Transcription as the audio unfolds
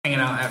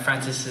out at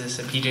Francis's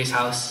and PJ's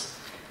house,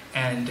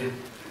 and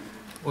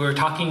we were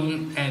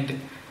talking, and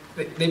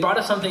they brought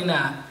up something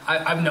that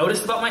I've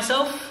noticed about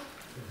myself,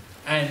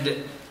 and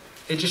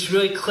it just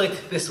really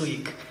clicked this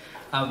week.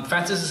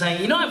 Francis was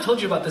saying, I've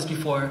told you about this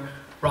before,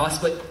 Ross,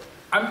 but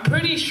I'm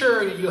pretty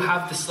sure you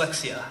have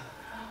dyslexia.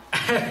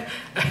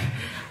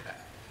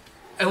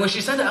 And when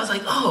she said that, I was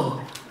like,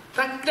 oh,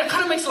 that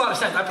kind of makes a lot of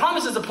sense. I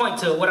promise there's a point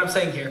to what I'm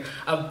saying here.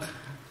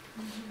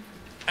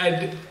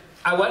 And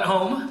I went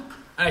home,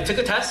 and I took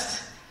a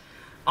test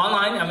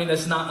online. I mean,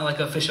 that's not like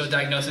an official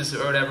diagnosis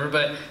or whatever,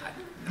 but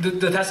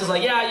the test was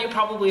like, yeah, you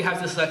probably have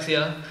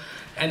dyslexia.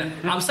 And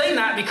I'm saying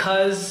that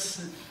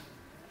because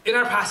in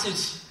our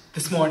passage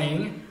this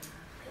morning,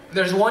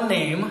 there's one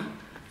name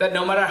that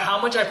no matter how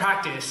much I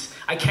practice,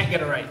 I can't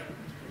get it right.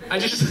 I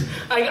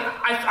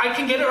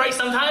can get it right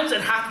sometimes,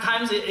 and half the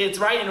times it's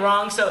right and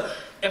wrong. So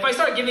if I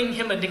start giving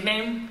him a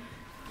nickname,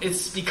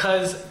 it's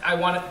because I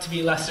want it to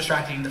be less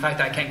distracting, the fact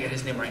that I can't get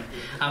his name right.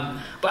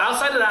 But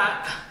outside of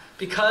that,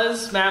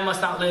 because man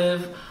must not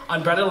live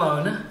on bread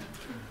alone,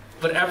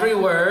 but every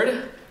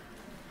word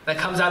that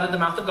comes out of the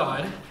mouth of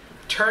God,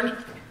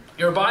 turn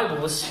your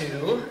Bibles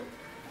to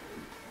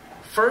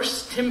 2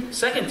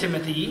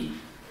 Timothy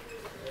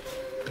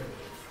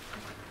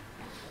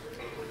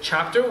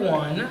chapter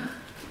 1,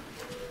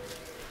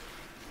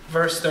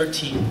 verse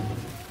 13.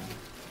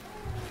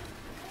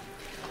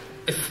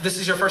 If this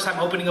is your first time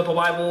opening up a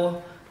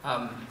Bible,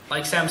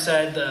 like Sam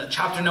said, the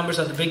chapter numbers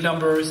are the big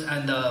numbers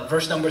and the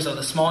verse numbers are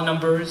the small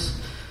numbers.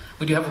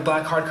 We do have a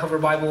black hardcover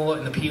Bible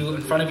in the pew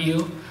in front of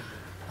you.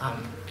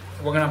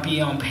 We're going to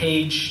be on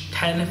page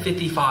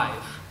 1055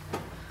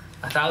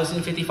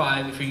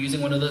 if you're using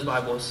one of those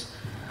Bibles.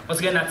 Once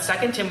again, that's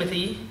 2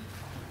 Timothy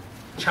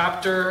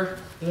chapter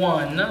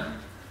 1,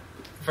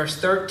 verse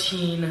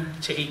 13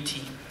 to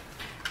 18.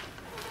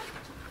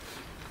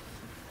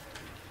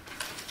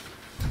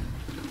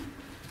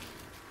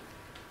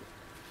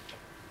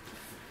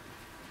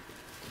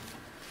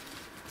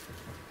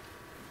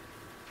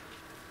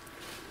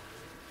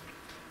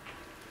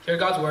 Hear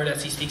God's word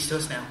as he speaks to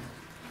us now.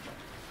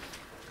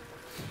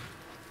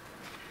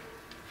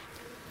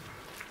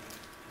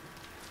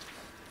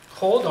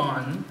 Hold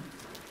on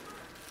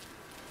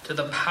to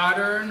the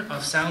pattern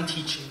of sound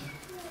teaching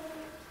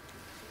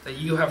that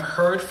you have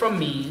heard from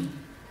me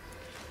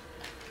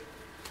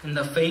in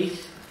the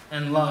faith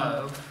and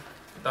love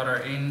that are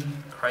in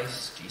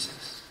Christ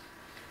Jesus.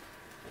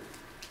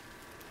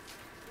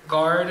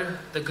 Guard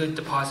the good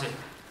deposit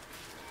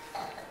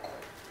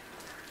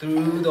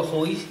through the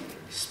Holy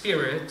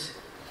Spirit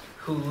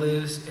who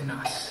lives in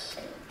us.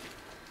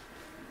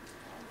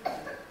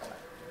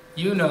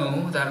 You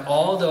know that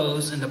all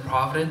those in the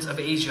province of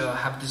Asia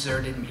have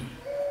deserted me,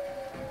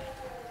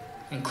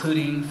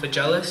 including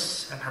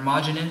Phygelus and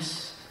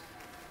Hermogenes.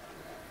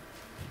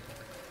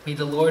 May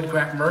the Lord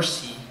grant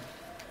mercy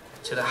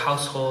to the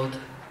household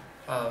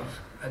of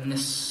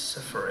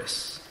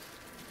Onesiphorus,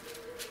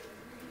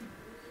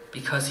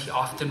 because he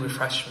often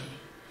refreshed me.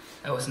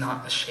 I was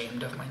not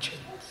ashamed of my chains.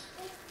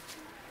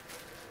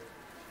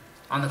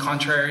 On the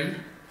contrary,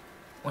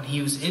 when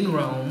he was in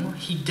Rome,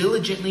 he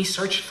diligently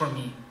searched for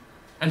me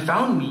and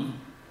found me.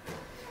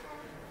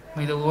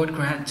 May the Lord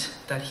grant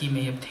that he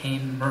may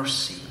obtain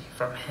mercy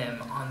from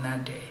him on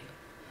that day.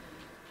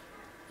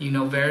 You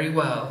know very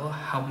well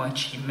how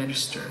much he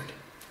ministered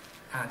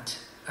at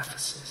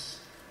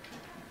Ephesus.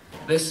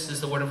 This is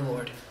the word of the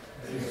Lord.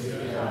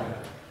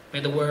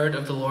 May the word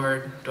of the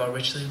Lord dwell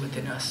richly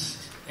within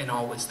us in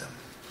all wisdom.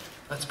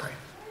 Let's pray.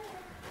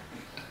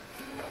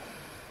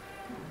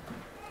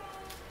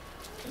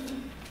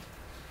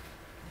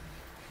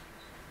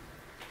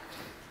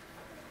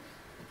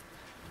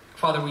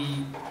 Father,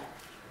 we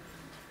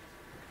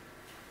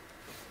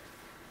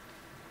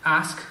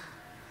ask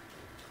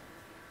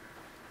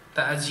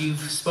that as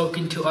you've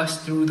spoken to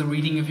us through the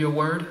reading of your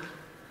word,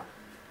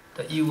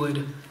 that you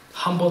would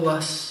humble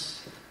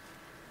us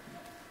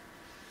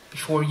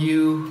before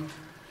you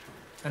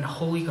and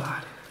holy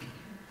God.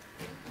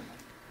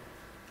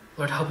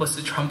 Lord, help us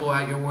to tremble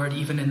at your word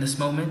even in this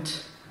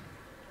moment.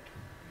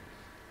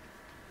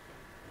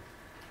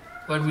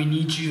 Lord, we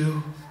need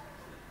you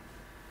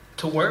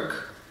to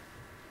work,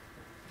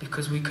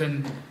 because we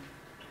can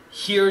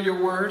hear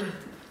your word,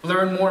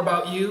 learn more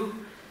about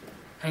you,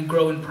 and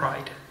grow in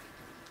pride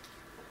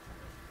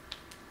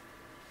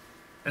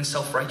and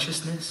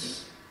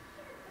self-righteousness.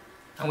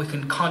 And we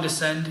can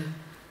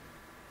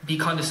be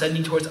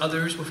condescending towards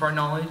others with our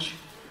knowledge.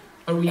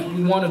 Or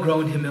we want to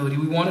grow in humility.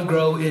 We want to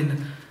grow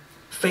in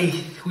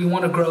faith. We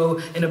want to grow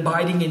in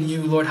abiding in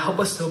you. Lord, help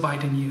us to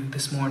abide in you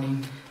this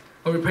morning.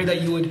 Lord, we pray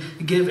that you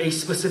would give a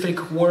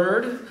specific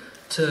word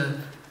to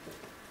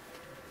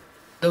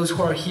those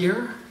who are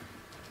here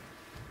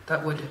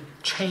that would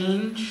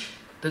change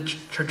the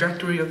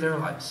trajectory of their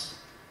lives.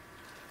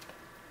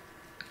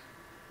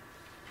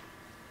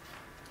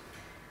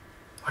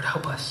 Lord,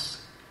 help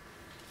us.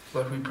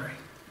 Lord, we pray.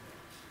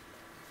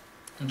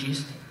 In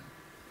Jesus' name,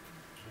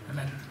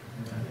 amen.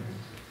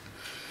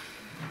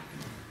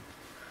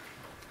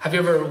 Have you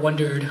ever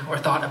wondered or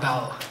thought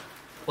about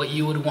what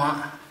you would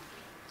want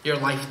your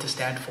life to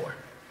stand for?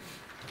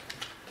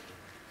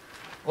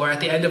 Or at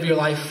the end of your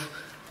life,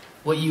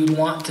 what you'd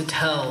want to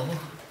tell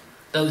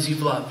those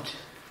you've loved?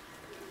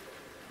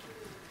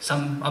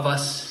 Some of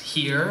us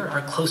here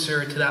are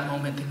closer to that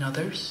moment than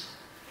others.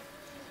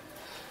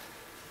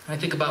 I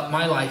think about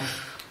my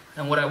life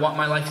and what I want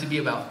my life to be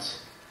about.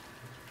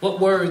 What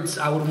words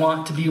I would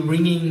want to be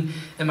ringing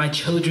in my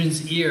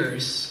children's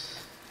ears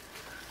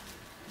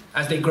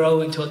as they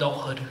grow into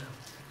adulthood.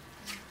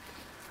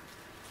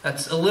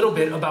 That's a little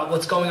bit about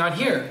what's going on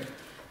here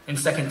in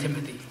 2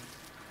 Timothy.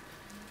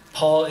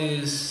 Paul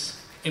is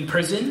in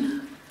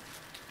prison.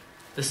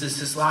 This is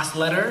his last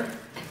letter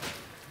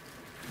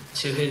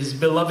to his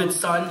beloved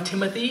son,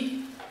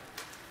 Timothy.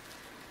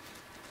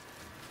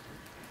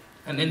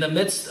 And in the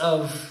midst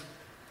of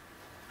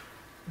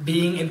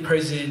being in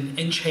prison,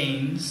 in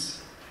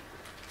chains,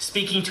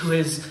 speaking to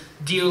his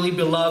dearly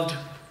beloved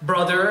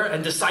brother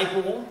and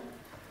disciple,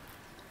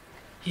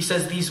 he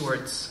says these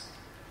words.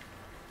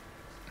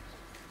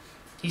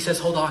 He says,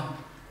 hold on.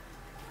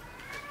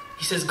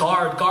 He says,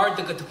 guard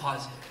the good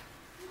deposit.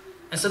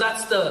 And so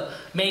that's the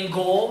main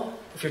goal.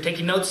 If you're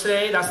taking notes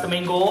today, that's the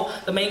main goal.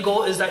 The main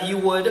goal is that you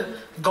would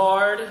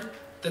guard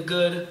the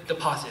good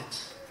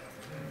deposit.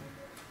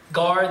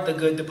 Guard the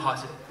good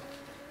deposit.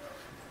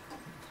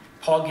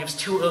 Paul gives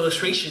two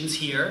illustrations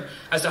here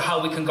as to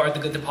how we can guard the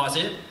good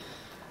deposit,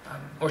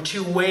 or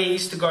two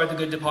ways to guard the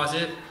good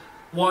deposit.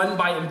 One,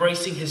 by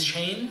embracing his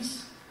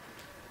chains,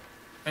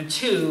 and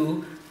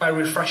two, by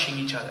refreshing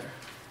each other.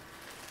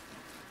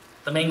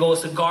 The main goal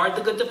is to guard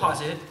the good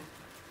deposit.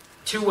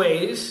 Two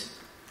ways.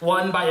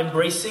 One, by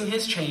embracing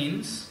his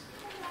chains,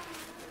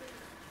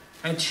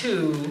 and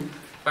two,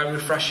 by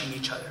refreshing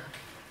each other.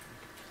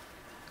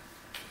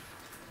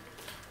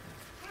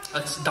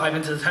 Let's dive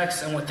into the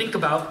text and we'll think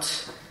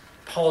about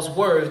Paul's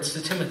words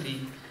to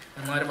Timothy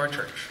in light of our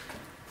church.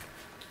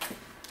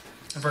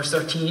 In verse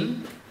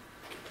 13,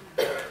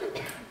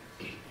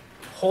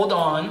 hold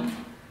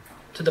on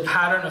to the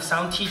pattern of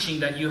sound teaching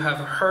that you have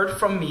heard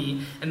from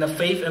me in the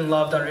faith and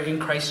love that are in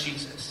Christ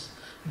Jesus.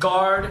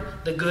 Guard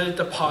the good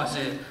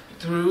deposit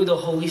through the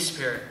Holy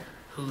Spirit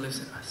who lives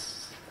in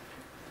us.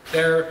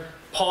 There,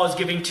 Paul is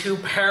giving two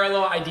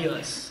parallel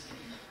ideas,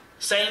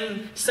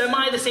 saying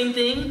semi the same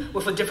thing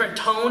with a different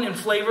tone and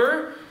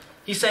flavor.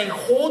 He's saying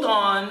hold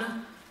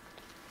on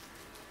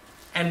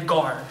and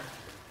guard.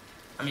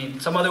 I mean,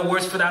 some other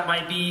words for that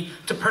might be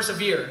to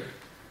persevere.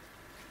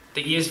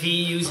 The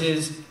ESV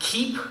uses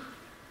keep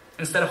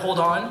instead of hold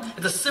on.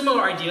 It's a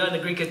similar idea. In the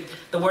Greek,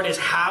 the word is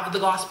have the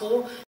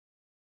gospel.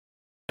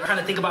 I'm trying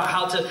to think about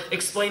how to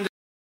explain the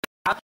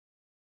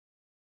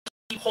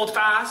hold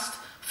fast,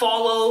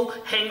 follow,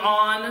 hang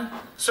on,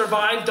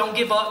 survive, don't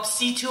give up,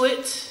 see to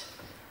it.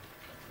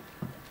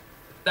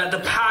 That the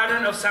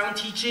pattern of sound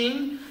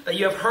teaching that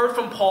you have heard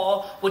from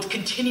Paul would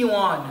continue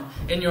on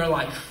in your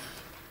life.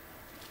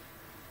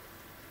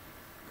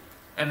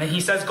 And then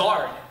he says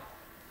guard,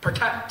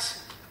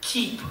 protect,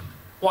 keep,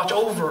 watch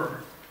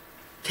over,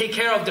 take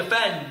care of,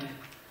 defend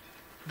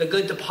the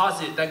good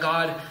deposit that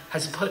God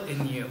has put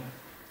in you.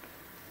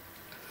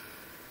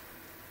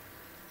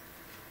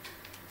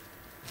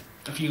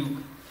 If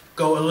you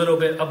go a little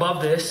bit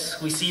above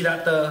this, we see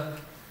that the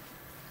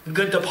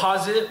good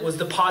deposit was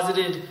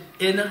deposited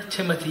in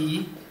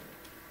Timothy,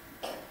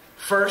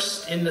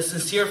 first in the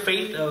sincere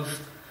faith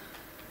of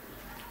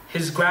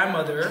his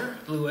grandmother,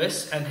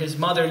 Lois, and his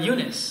mother,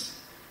 Eunice,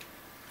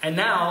 and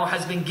now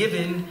has been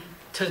given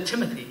to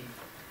Timothy.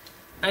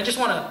 And I just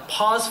want to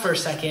pause for a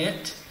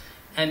second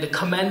and to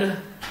commend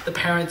the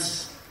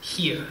parents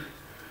here.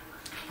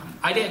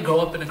 I didn't grow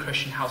up in a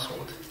Christian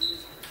household.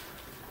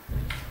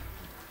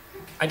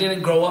 I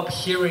didn't grow up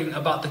hearing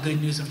about the good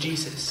news of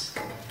Jesus.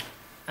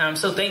 And I'm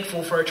so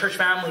thankful for a church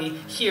family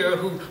here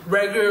who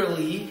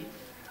regularly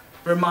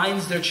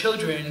reminds their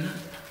children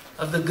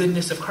of the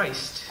goodness of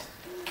Christ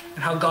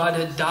and how God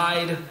had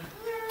died,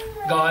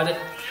 God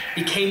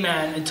became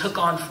man and took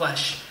on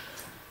flesh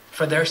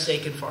for their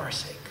sake and for our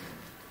sake.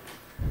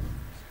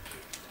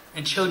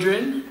 And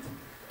children,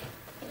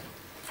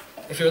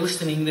 if you're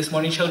listening this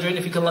morning, children,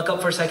 if you can look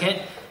up for a second,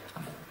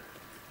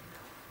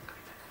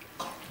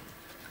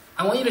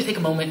 I want you to take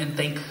a moment and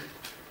thank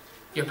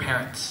your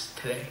parents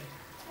today.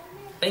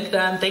 Thank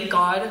them, thank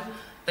God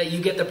that you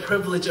get the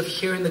privilege of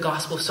hearing the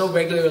gospel so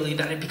regularly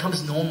that it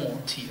becomes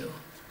normal to you.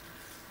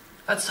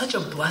 That's such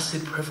a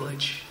blessed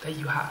privilege that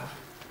you have.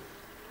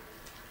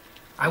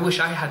 I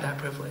wish I had that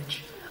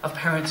privilege of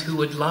parents who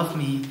would love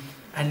me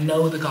and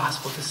know the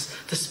gospel,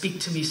 to speak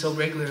to me so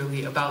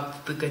regularly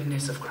about the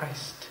goodness of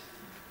Christ.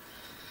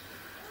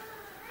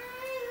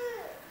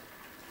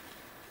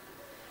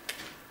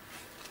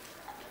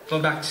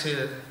 Going back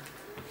to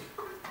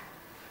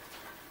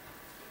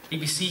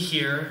ABC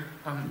here,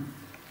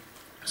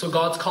 so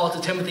God's call to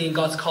Timothy and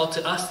God's call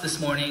to us this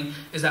morning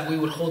is that we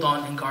would hold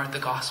on and guard the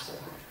gospel.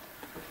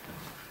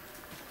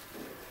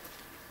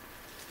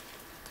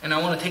 And I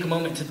want to take a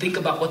moment to think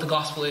about what the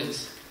gospel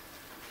is.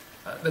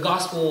 The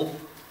gospel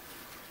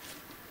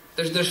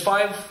There's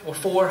 5 or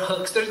 4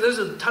 hooks. There's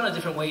a ton of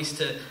different ways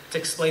to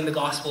explain the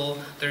gospel.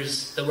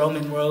 There's the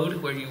Roman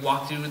road, where you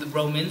walk through the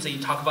Romans and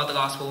you talk about the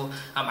gospel.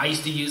 I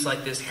used to use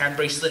like this hand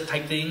bracelet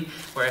type thing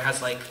where it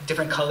has like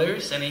different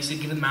colors, and I used to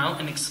give them out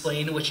and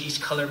explain what each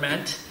color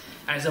meant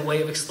as a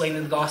way of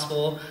explaining the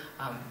gospel.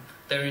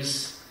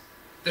 There's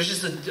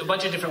just a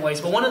bunch of different ways.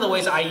 But one of the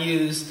ways I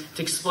use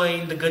to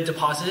explain the good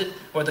deposit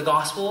or the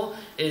gospel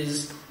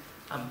is,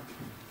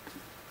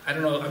 I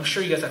don't know, I'm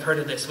sure you guys have heard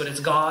of this, but it's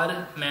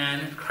God,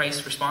 man,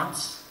 Christ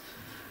response.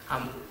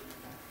 I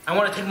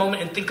want to take a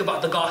moment and think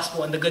about the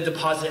gospel and the good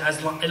deposit as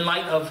in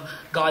light of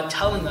God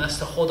telling us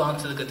to hold on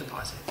to the good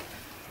deposit.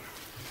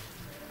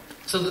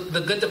 So the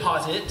good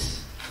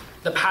deposit,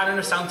 the pattern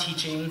of sound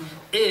teaching,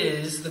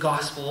 is the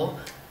gospel,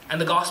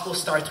 and the gospel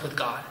starts with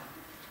God.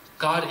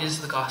 God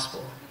is the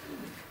gospel.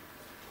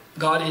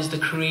 God is the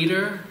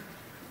creator.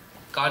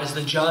 God is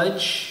the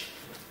judge.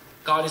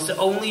 God is the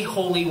only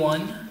holy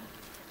one.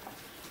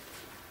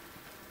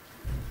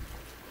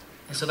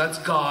 And so that's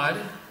God.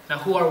 Now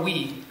who are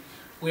we?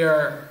 We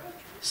are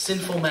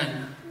sinful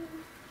men.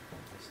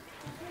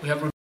 We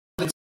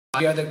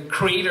are the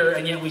creator,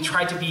 and yet we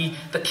try to be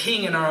the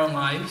king in our own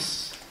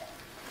lives.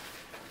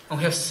 And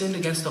we have sinned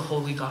against the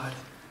holy God.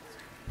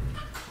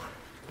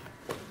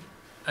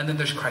 And then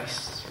there's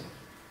Christ.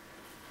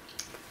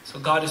 So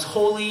God is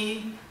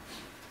holy.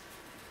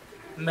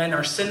 Men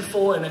are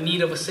sinful and in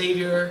need of a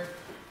Savior.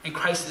 And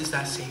Christ is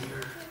that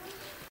Savior.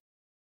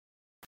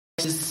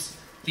 Christ is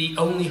the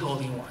only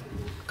Holy One.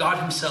 God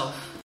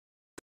himself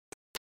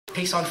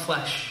takes on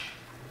flesh,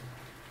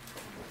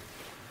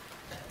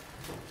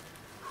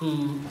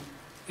 who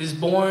is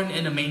born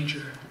in a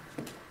manger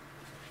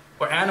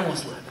where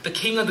animals live. The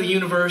King of the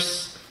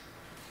universe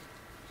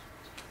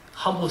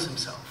humbles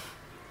himself.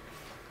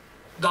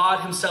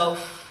 God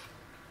himself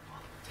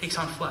takes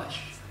on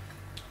flesh.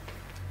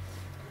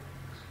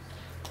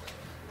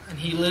 And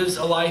he lives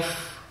a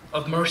life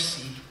of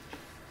mercy.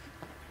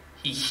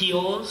 He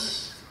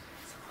heals,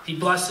 he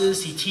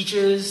blesses, he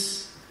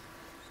teaches,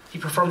 he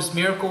performs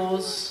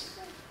miracles,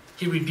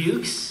 he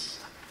rebukes.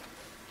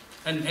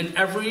 And in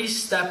every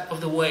step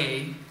of the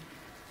way,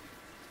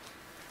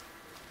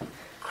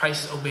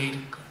 Christ obeyed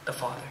the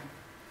Father.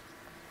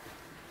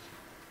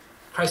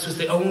 Christ was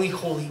the only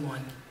Holy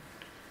One.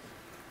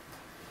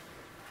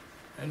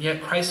 And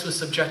yet Christ was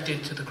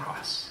subjected to the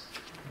cross.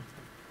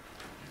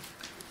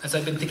 As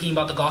I've been thinking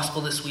about the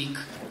gospel this week,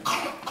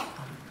 I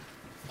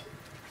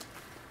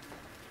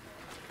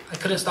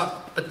couldn't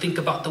stop but think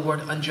about the word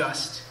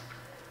unjust.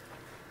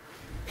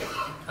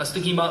 I was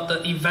thinking about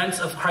the events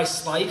of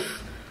Christ's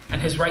life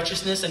and his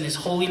righteousness and his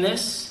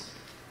holiness.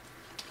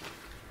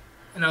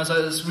 And as I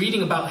was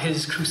reading about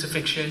his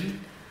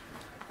crucifixion,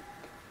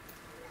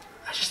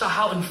 I just thought,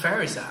 how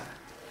unfair is that?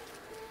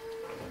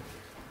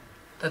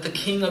 That the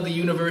King of the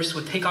universe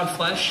would take on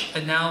flesh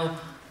and now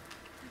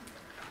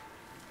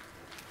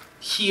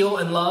heal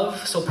and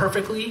love so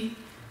perfectly,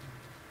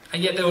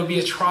 and yet there would be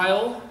a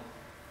trial,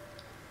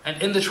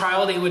 and in the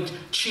trial they would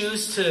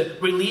choose to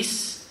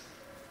release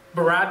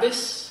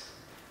Barabbas,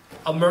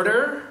 a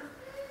murderer,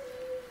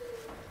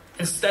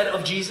 instead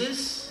of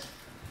Jesus.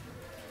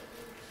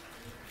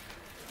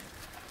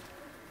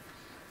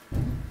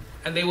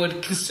 And they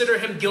would consider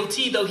him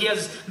guilty, though he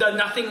has done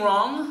nothing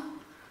wrong.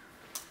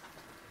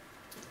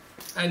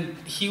 And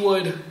he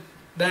would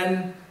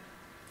then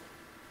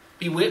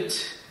be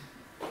whipped,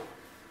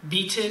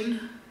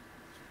 beaten.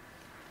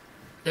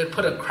 They would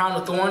put a crown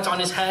of thorns on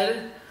his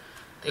head.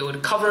 They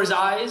would cover his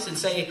eyes and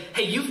say,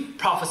 "Hey, you've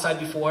prophesied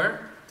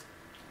before.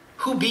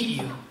 Who beat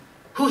you?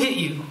 Who hit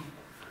you?"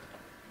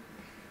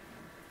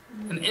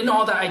 And in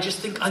all that, I just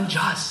think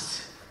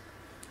unjust.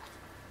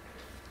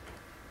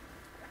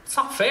 It's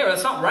not fair.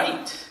 That's not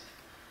right.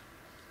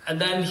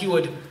 And then he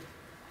would,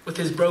 with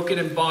his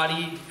broken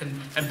body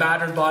and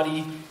battered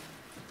body,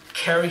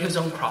 carry his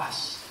own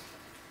cross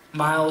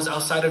miles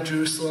outside of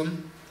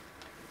Jerusalem,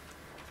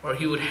 where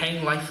he would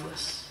hang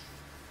lifeless.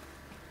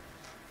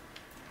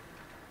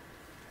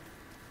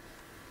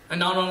 And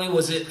not only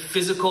was it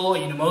physical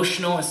and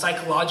emotional and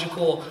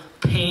psychological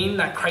pain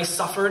that Christ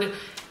suffered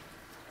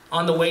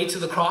on the way to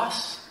the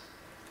cross,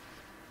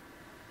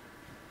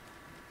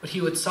 but he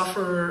would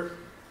suffer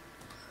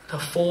the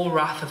full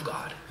wrath of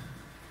God.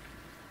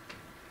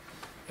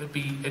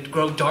 It'd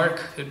grow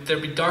dark.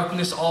 There'd be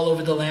darkness all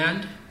over the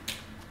land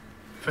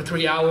for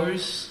 3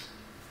 hours,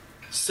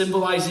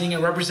 symbolizing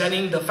and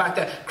representing the fact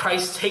that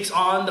Christ takes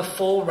on the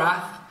full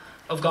wrath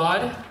of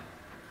God.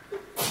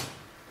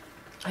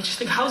 I just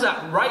think, how's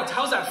that right?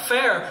 How's that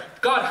fair?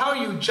 God, how are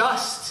you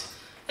just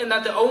in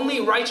that the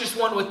only righteous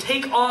one would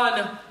take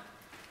on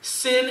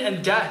sin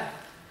and death?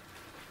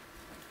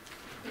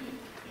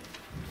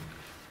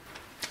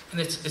 And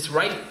it's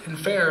right and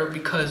fair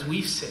because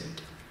we've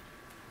sinned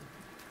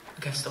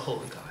against the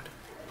holy God.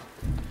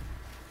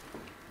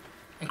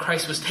 And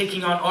Christ was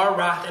taking on our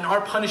wrath and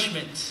our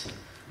punishment.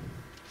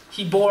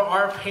 He bore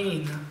our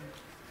pain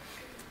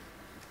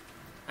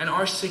and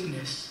our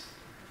sickness.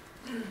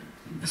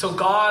 And so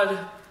God,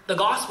 the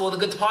gospel, the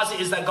good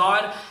deposit is that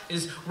God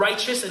is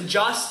righteous and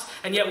just,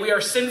 and yet we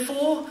are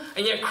sinful,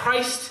 and yet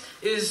Christ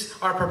is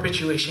our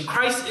perpetuation.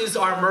 Christ is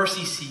our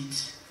mercy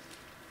seat.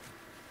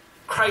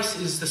 Christ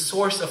is the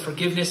source of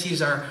forgiveness. He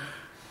is our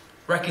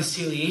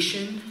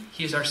reconciliation.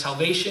 He is our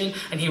salvation.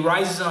 And he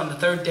rises on the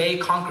third day,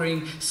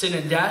 conquering sin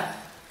and death.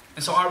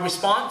 And so our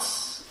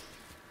response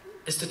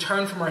is to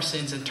turn from our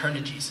sins and turn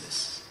to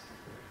Jesus.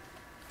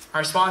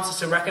 Our response is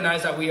to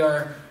recognize that we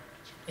are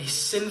a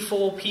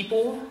sinful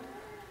people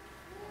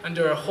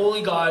under a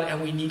holy God,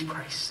 and we need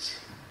Christ.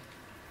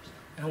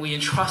 And we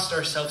entrust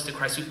ourselves to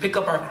Christ. We pick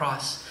up our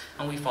cross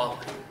and we follow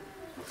him.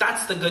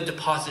 That's the good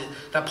deposit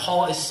that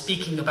Paul is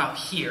speaking about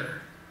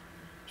here.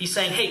 He's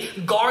saying,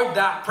 hey, guard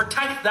that,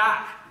 protect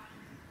that.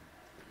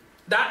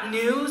 That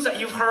news that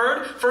you've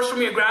heard, first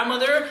from your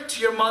grandmother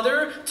to your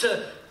mother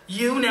to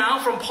you now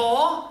from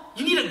Paul,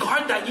 you need to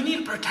guard that. You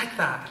need to protect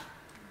that.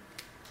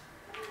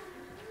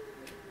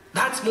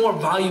 That's more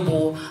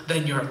valuable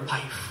than your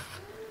life.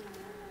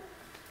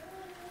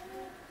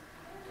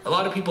 A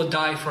lot of people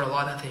die for a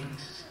lot of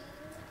things.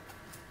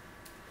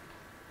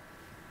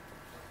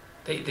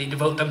 They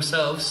devote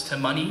themselves to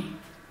money.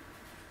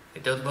 They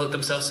devote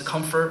themselves to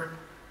comfort.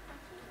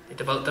 They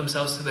devote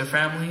themselves to their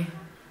family.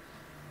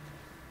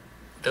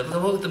 They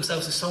devote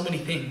themselves to so many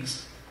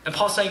things. And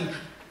Paul's saying,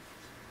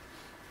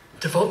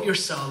 devote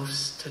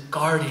yourselves to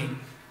guarding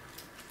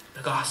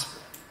the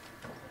gospel.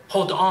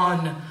 Hold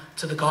on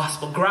to the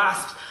gospel.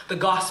 Grasp the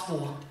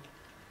gospel.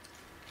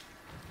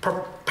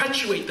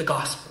 Perpetuate the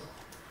gospel.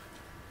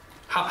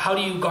 How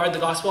do you guard the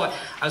gospel?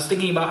 I was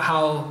thinking about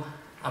how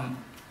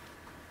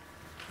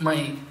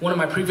one of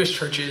my previous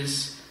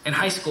churches in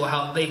high school,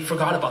 how they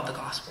forgot about the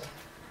gospel.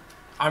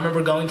 I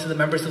remember going to the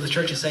members of the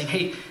church and saying,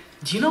 hey,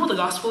 do you know what the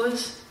gospel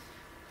is?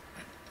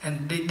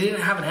 And they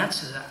didn't have an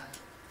answer to that.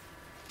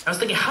 I was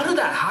thinking, how did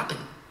that happen?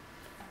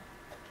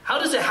 How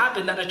does it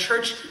happen that a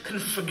church can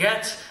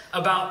forget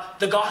about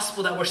the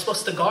gospel that we're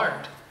supposed to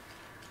guard?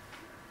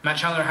 Matt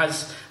Chandler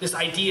has this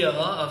idea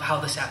of how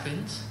this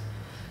happens.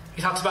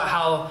 He talks about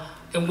how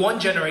in one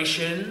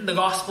generation, the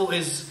gospel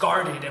is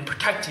guarded and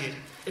protected.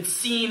 It's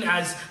seen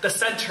as the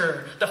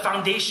center, the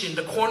foundation,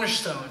 the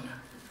cornerstone.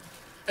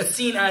 It's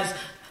seen as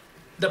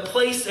the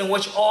place in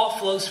which all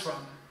flows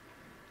from.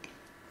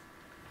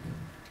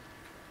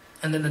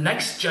 And then the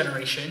next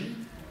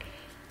generation,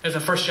 if the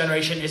first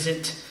generation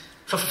isn't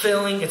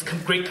fulfilling its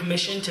great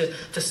commission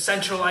to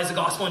centralize the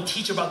gospel and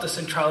teach about the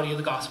centrality of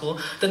the gospel,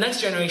 the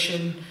next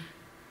generation,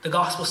 the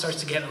gospel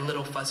starts to get a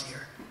little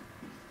fuzzier.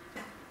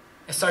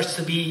 It starts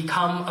to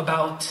become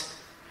about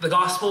the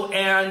gospel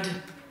and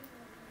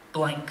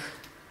blank.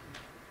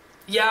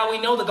 Yeah, we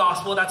know the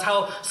gospel. That's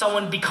how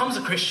someone becomes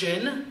a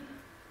Christian.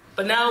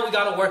 But now we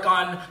got to work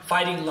on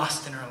fighting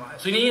lust in our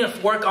lives. We need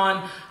to work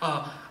on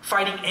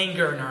fighting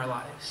anger in our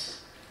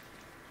lives.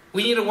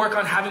 We need to work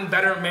on having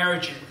better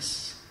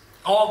marriages.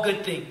 All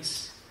good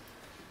things.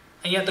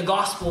 And yet the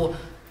gospel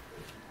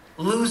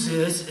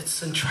loses its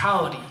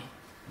centrality.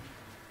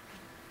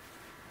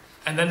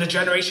 And then the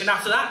generation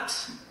after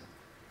that,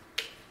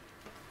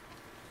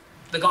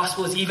 the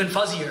gospel is even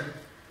fuzzier.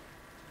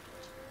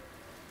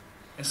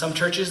 In some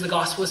churches, the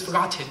gospel is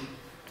forgotten.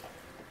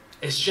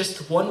 It's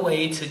just one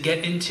way to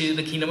get into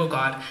the kingdom of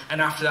God, and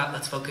after that,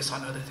 let's focus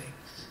on other things.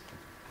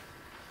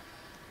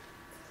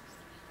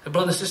 The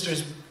brothers and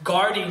sisters,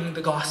 guarding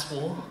the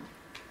gospel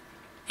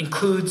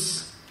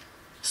includes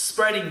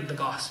spreading the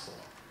gospel.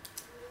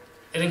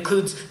 It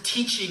includes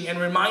teaching and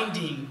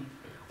reminding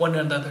one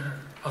another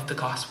of the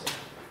gospel.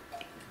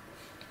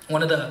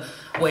 One of the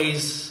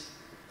ways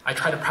I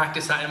try to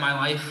practice that in my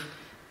life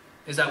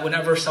is that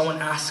whenever someone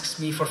asks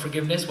me for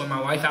forgiveness, when my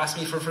wife asks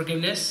me for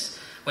forgiveness,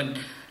 when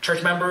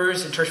church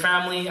members and church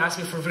family ask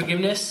me for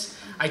forgiveness,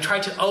 I try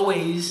to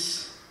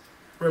always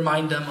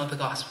remind them of the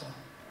gospel.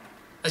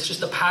 It's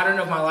just a pattern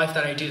of my life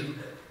that I do.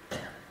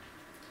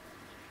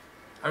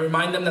 I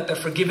remind them that they're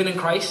forgiven in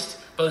Christ.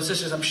 Brothers and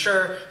sisters, I'm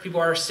sure people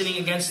are sinning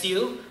against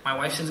you. My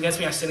wife sins against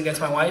me, I sin against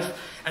my wife.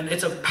 And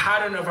it's a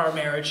pattern of our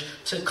marriage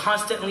to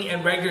constantly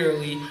and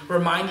regularly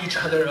remind each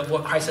other of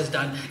what Christ has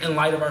done in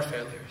light of our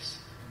failures.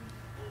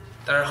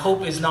 That our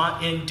hope is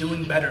not in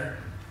doing better,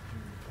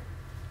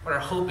 but our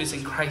hope is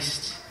in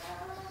Christ,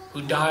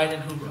 who died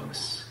and who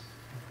rose.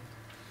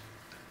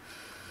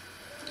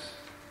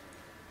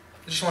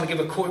 I just want to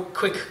give a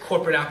quick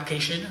corporate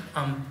application.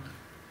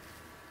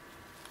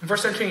 In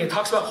verse 17, it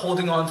talks about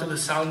holding on to the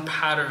sound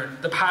pattern,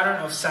 the pattern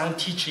of sound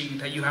teaching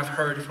that you have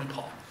heard from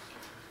Paul.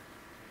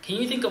 Can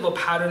you think of a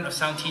pattern of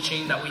sound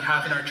teaching that we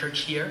have in our church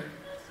here?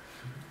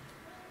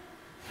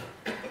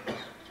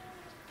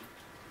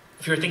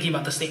 If you're thinking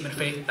about the statement of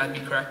faith, that'd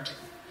be correct.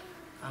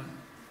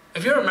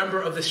 If you're a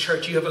member of this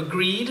church, you have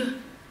agreed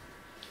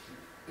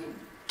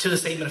to the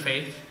statement of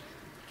faith.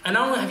 And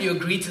not only have you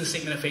agreed to the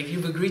statement of faith,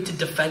 you've agreed to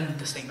defend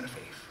the statement of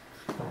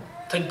faith.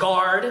 To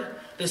guard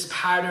this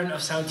pattern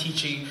of sound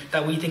teaching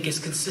that we think is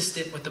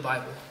consistent with the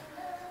Bible.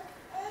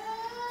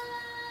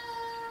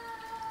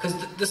 Because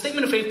the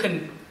statement of faith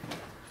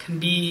can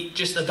be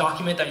just a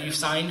document that you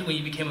signed when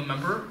you became a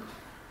member.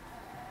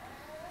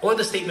 Or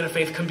the statement of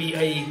faith can be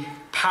a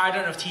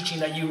pattern of teaching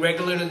that you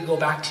regularly go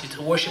back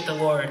to worship the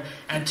Lord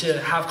and to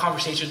have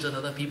conversations with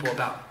other people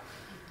about.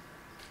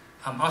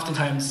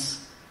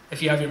 Oftentimes,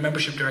 if you have your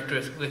membership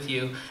director with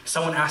you,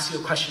 someone asks you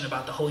a question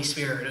about the Holy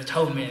Spirit,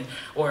 atonement,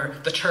 or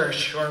the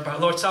church, or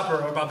about Lord's Supper,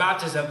 or about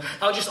baptism,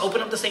 I'll just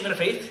open up the statement of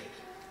faith,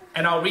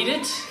 and I'll read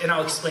it, and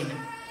I'll explain it.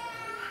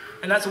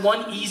 And that's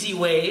one easy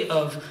way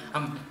of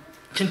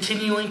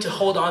continuing to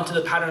hold on to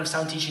the pattern of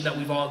sound teaching that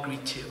we've all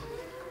agreed to.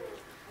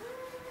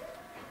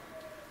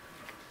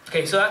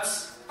 Okay, so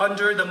that's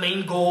under the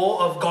main goal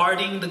of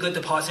guarding the good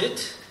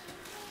deposit.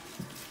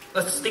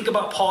 Let's think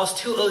about Paul's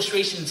two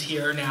illustrations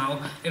here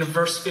now in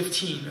verse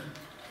 15.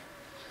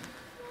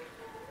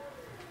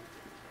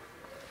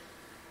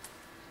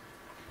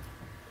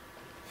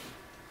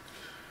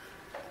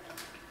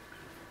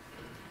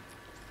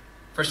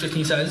 Verse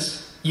 15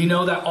 says, "You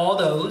know that all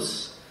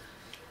those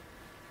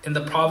in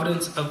the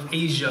province of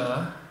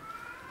Asia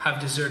have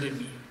deserted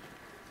me,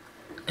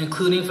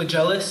 including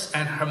Phygellus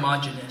and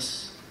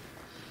Hermogenes."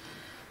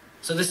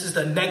 So this is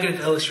the negative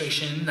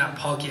illustration that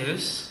Paul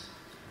gives.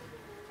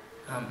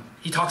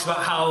 He talks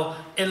about how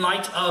in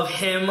light of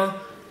him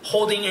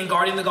holding and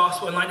guarding the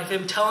gospel, in light of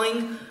him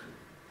telling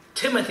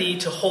Timothy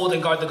to hold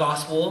and guard the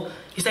gospel,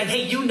 he's saying,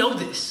 hey, you know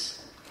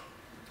this.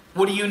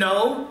 What do you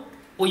know?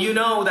 Well, you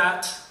know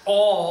that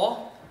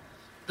all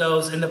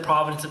those in the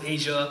province of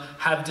Asia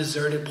have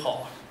deserted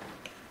Paul.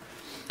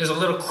 There's a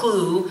little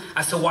clue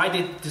as to why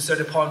they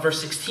deserted Paul in verse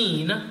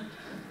 16.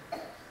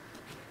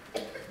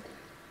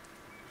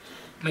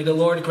 May the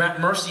Lord grant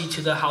mercy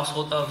to the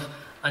household of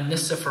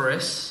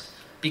Onesiphorus,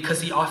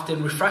 because he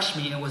often refreshed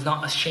me and was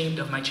not ashamed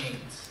of my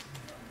chains.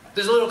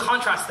 There's a little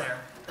contrast there,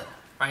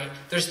 right?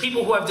 There's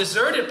people who have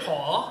deserted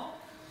Paul,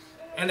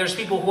 and there's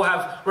people who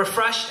have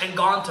refreshed and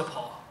gone to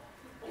Paul.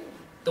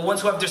 The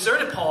ones who have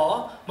deserted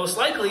Paul, most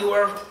likely,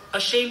 were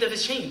ashamed of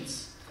his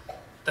chains.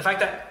 The fact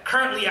that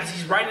currently, as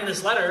he's writing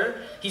this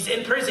letter, he's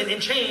in prison, in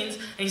chains,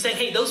 and he's saying,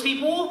 hey, those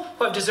people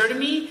who have deserted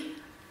me,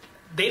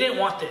 they didn't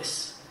want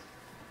this.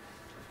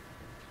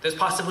 There's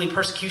possibly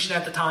persecution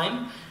at the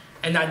time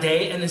and that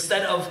day, and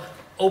instead of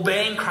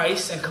obeying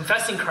Christ and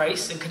confessing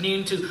Christ and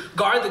continuing to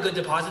guard the good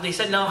deposit, they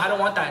said, no, I don't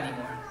want that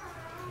anymore.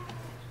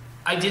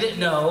 I didn't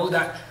know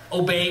that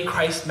obeying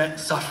Christ meant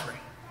suffering.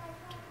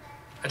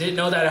 I didn't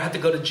know that I had to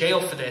go to jail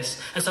for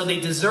this. And so they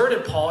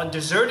deserted Paul and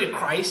deserted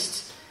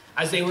Christ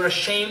as they were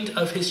ashamed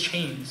of his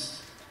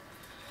chains.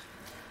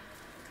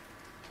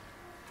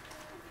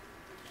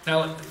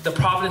 Now, the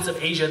province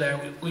of Asia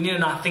there, we need to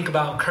not think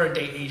about current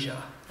day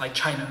Asia, like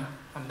China.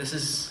 This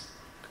is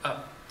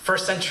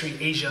first century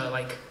Asia,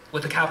 like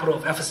with the capital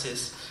of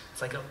Ephesus.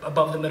 It's like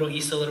above the Middle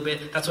East a little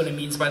bit. That's what it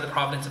means by the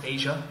province of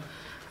Asia.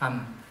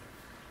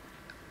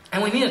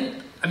 And we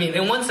need,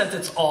 in one sense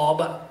it's all,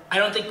 but I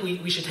don't think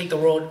we should take the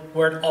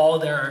word all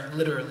there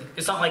literally.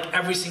 It's not like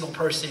every single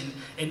person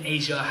in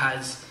Asia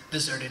has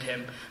deserted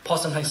him. Paul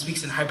sometimes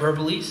speaks in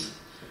hyperboles.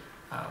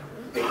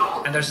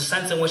 And there's a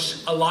sense in which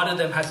a lot of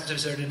them has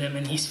deserted him,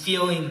 and he's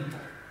feeling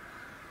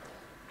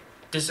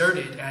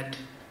deserted and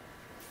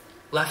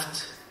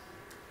left,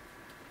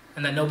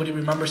 and that nobody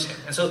remembers him.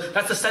 And so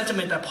that's the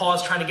sentiment that Paul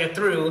is trying to get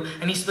through,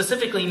 and he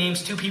specifically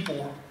names two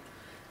people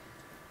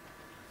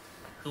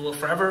who will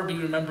forever be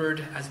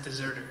remembered as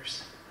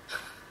deserters.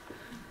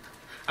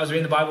 I was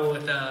reading the Bible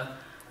with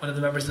one of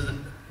the members of the...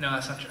 No,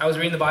 that's not true. I was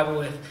reading the Bible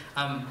with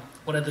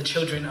one of the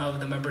children of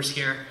the members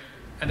here,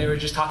 and they were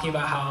just talking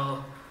about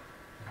how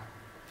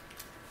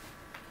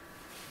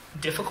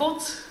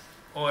difficult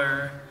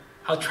or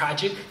how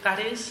tragic that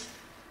is,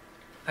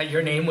 that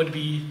your name would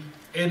be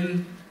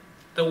in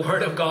the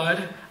Word of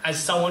God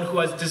as someone who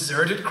has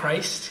deserted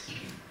Christ.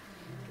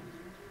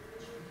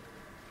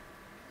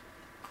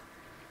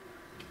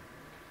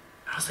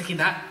 I was thinking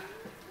that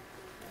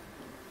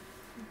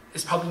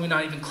is probably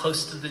not even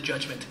close to the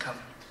judgment to come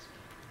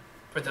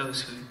for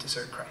those who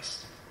desert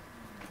Christ.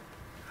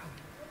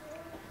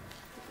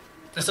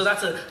 And so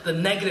that's the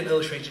negative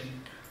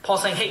illustration.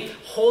 Paul's saying, hey,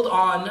 hold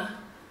on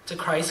to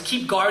Christ.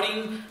 Keep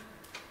guarding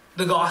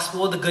the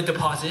gospel, the good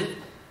deposit,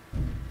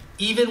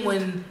 even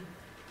when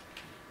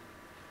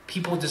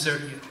people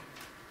desert you.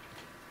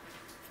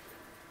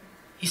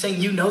 He's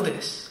saying, you know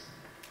this.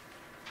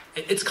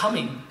 It's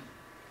coming.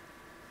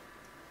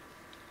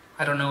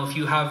 I don't know if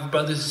you have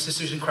brothers and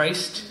sisters in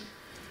Christ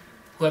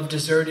who have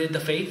deserted the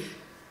faith.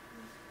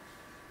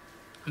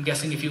 I'm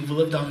guessing if you've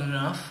lived long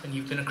enough and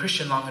you've been a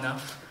Christian long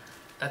enough,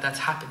 that's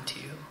happened to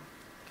you.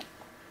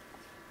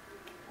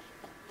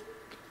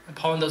 And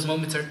Paul in those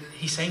moments,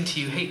 he's saying to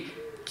you, hey,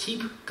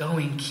 keep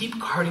going, keep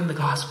guarding the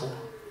gospel.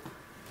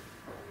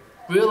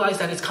 Realize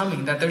that it's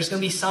coming, that there's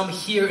going to be some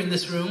here in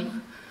this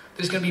room.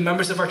 There's going to be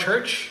members of our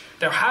church.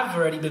 There have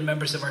already been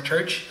members of our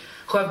church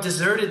who have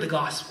deserted the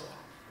gospel.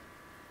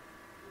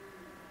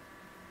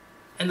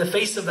 In the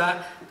face of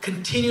that,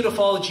 continue to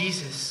follow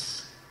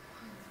Jesus.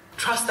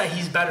 Trust that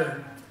he's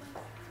better.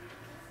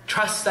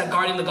 Trust that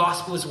guarding the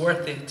gospel is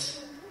worth it.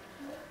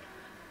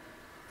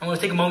 I want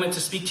to take a moment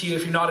to speak to you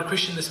if you're not a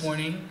Christian this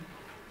morning.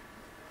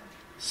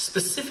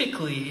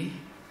 Specifically,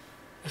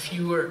 if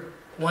you were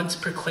once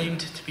proclaimed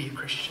to be a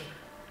Christian.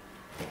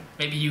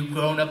 Maybe you've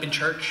grown up in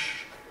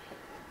church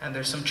and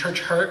there's some church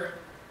hurt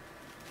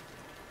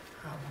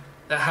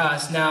that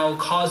has now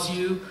caused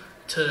you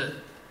to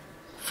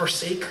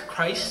forsake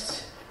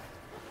Christ,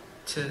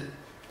 to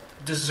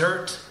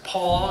desert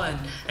Paul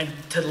and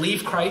to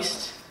leave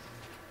Christ.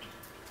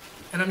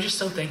 And I'm just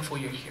so thankful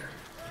you're here.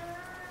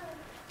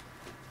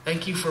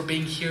 Thank you for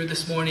being here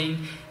this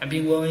morning and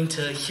being willing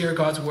to hear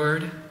God's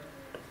word.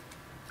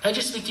 I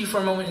just speak to you for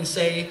a moment and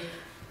say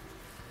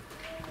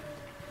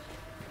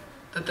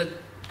that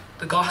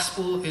the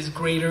gospel is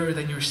greater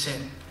than your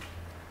sin.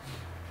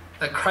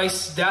 That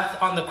Christ's death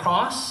on the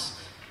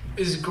cross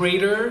is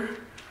greater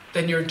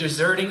than your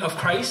deserting of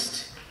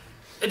Christ.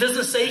 It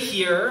doesn't say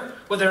here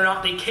whether or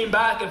not they came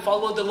back and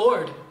followed the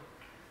Lord.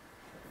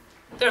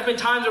 There have been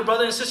times where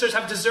brothers and sisters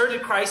have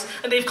deserted Christ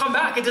and they've come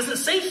back. It doesn't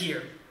say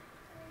here.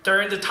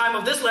 During the time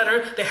of this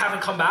letter, they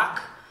haven't come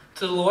back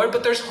to the Lord,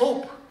 but there's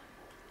hope.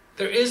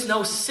 There is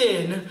no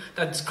sin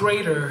that's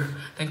greater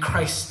than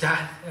Christ's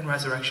death and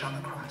resurrection on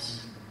the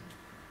cross.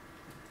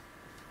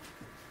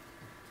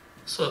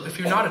 So if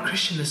you're not a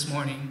Christian this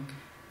morning,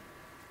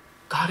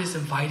 God is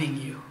inviting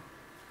you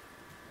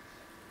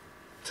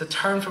to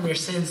turn from your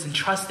sins and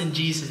trust in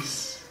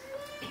Jesus.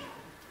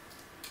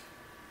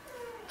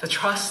 To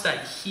trust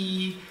that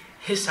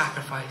His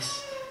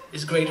sacrifice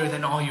is greater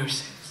than all your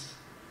sins.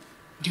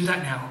 Do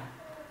that now.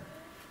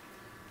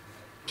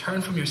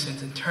 Turn from your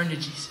sins and turn to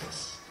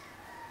Jesus.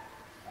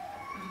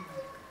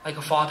 Like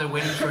a father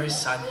waiting for his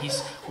son,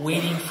 He's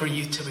waiting for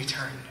you to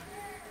return.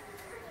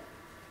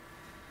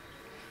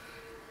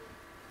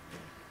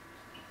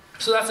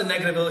 So that's a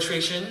negative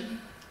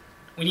illustration.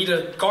 We need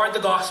to guard the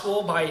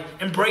gospel by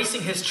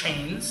embracing His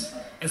chains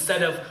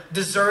instead of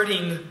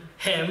deserting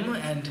Him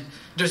and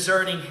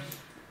deserting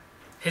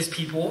His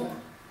people.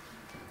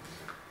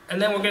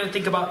 And then we're going to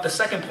think about the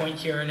second point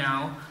here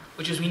now,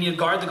 which is we need to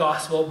guard the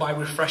gospel by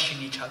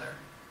refreshing each other.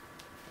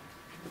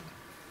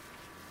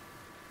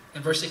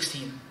 In verse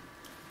 16,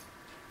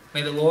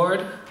 may the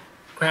Lord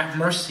grant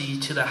mercy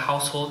to the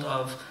household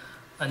of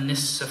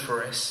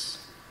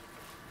Onesiphorus,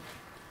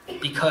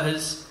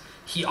 because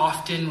he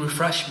often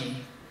refreshed me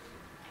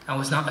and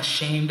was not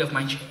ashamed of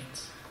my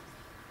chains.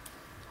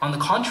 On the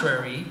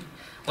contrary,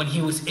 when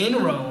he was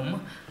in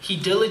Rome, he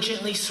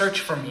diligently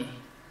searched for me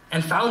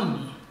and found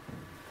me.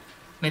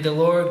 May the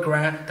Lord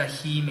grant that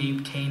he may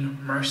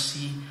obtain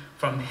mercy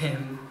from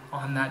him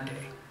on that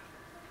day.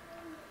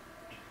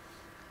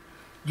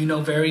 You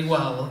know very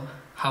well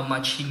how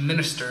much he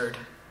ministered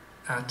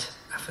at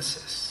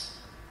Ephesus.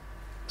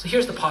 So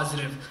here's the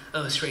positive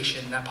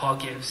illustration that Paul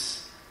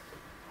gives.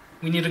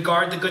 We need to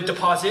guard the good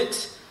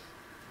deposit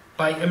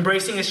by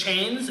embracing his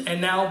chains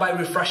and now by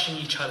refreshing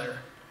each other.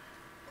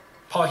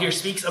 Paul here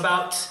speaks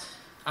about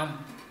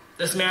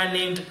this man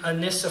named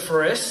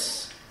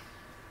Onesiphorus,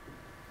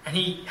 and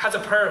he has a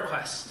prayer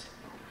request.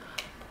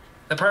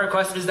 The prayer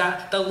request is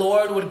that the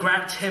Lord would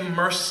grant him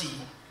mercy.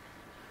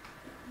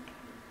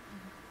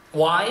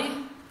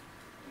 Why?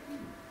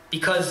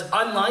 Because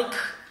unlike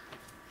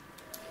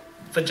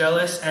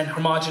Phygellus and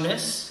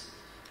Hermogenes,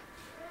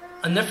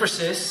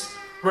 Onesiphorus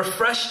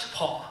refreshed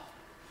Paul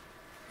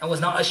and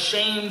was not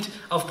ashamed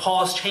of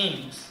Paul's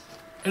chains.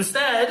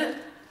 Instead,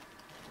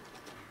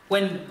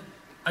 when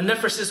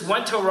Onesiphorus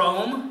went to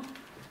Rome,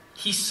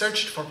 he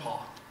searched for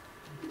Paul.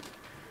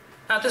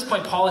 Now, at this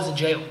point, Paul is in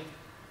jail.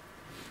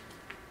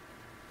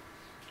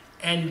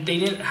 And they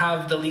didn't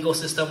have the legal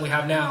system we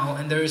have now,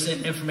 and there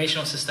isn't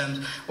informational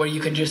systems where you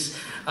can just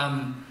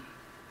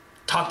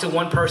talk to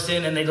one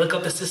person and they look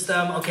up the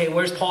system. Okay,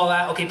 where's Paul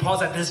at? Okay,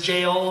 Paul's at this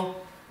jail.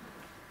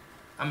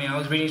 I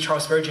was reading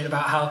Charles Spurgeon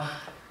about how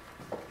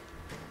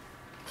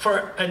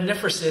for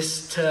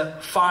Onesiphorus to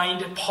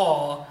find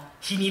Paul,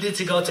 he needed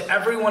to go to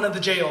every one of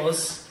the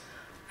jails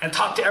and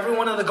talk to every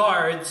one of the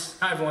guards,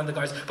 not every one of the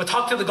guards, but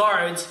talk to the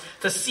guards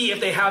to see if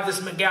they have this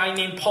guy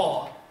named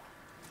Paul.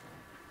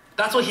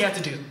 That's what he had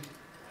to do.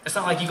 It's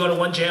not like you go to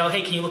one jail,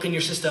 hey, can you look in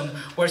your system?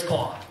 Where's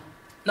Paul?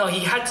 No,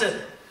 he had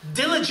to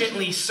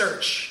diligently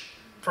search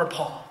for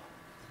Paul.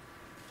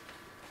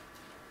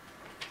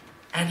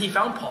 And he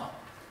found Paul.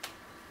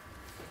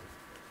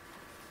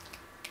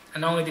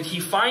 And not only did he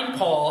find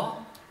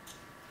Paul,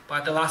 but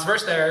at the last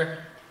verse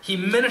there, he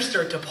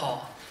ministered to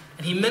Paul.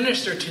 And he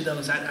ministered to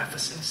those at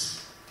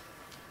Ephesus.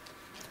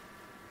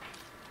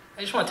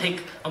 I just want to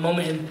take a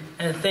moment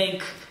and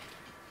thank,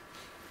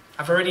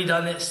 I've already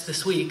done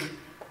this week,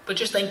 but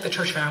just thank the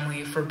church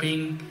family for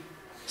being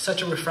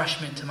such a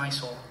refreshment to my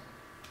soul.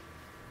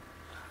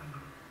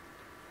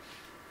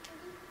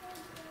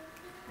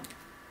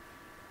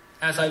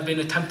 As I've been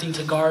attempting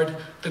to guard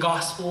the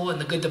gospel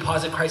and the good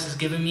deposit Christ has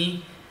given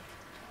me,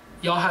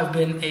 y'all have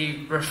been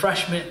a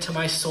refreshment to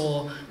my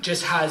soul,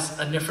 just as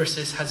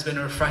Onesiphorus has been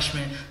a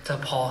refreshment to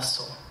Paul's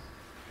soul.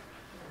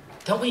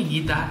 Don't we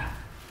need that?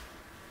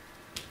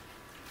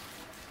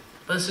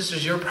 Brothers and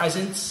sisters, your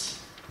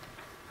presence,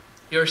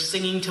 your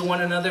singing to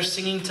one another,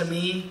 singing to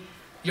me,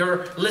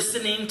 your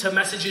listening to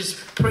messages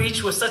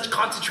preached with such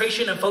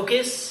concentration and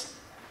focus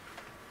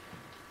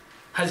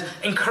has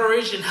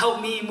encouraged and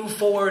helped me move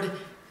forward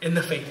in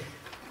the faith.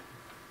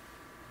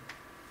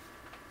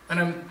 And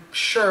I'm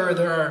sure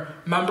there are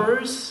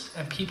members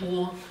and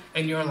people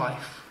in your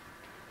life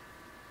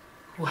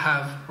who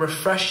have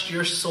refreshed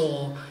your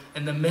soul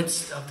in the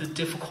midst of the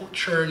difficult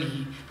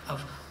journey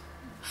of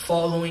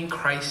following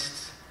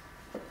Christ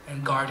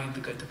and guarding the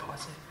good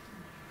deposit.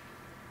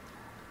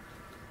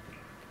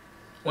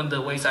 One of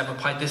the ways I've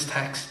applied this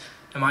text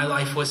in my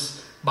life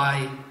was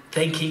by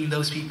thanking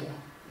those people,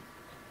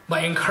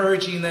 by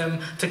encouraging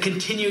them to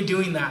continue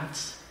doing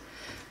that.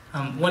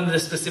 One of the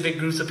specific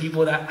groups of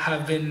people that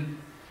have been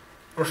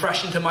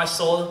refreshing to my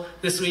soul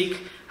this week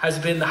has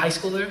been the high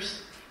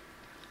schoolers.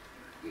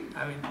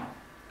 I mean,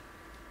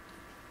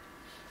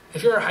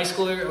 if you're a high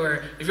schooler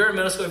or if you're a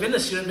middle schooler, if you're in the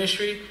student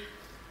ministry,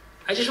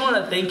 I just want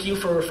to thank you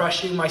for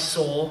refreshing my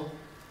soul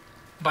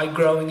by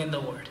growing in the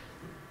Lord.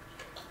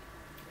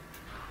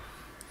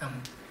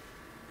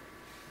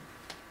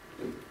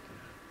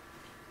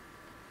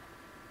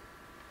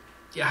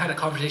 I had a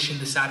conversation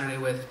this Saturday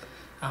with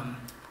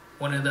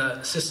one of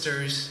the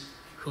sisters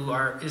who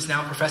is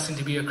now professing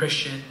to be a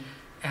Christian,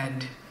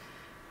 and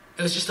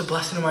it was just a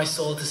blessing to my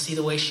soul to see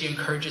the way she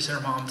encourages her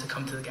mom to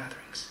come to the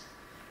gatherings.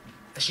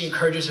 She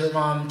encourages her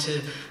mom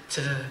to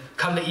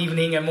come to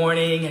evening and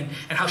morning, and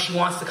how she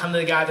wants to come to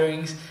the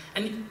gatherings.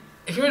 And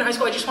if you're in high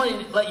school, I just want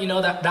to let you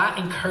know that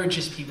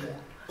encourages people.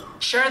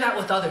 Share that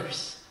with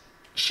others.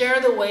 Share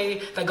the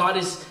way that God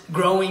is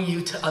growing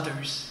you to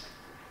others.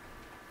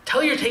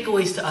 Tell your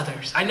takeaways to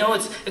others. I know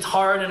it's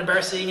hard and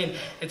embarrassing and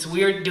it's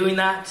weird doing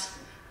that.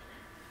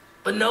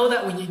 But know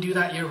that when you do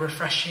that, you're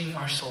refreshing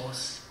our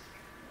souls.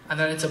 And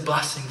that it's a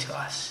blessing to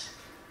us.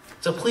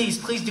 So please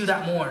do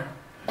that more.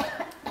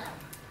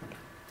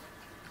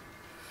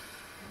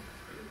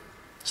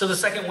 So the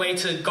second way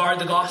to guard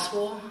the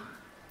gospel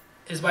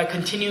is by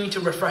continuing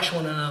to refresh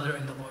one another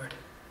in the Lord.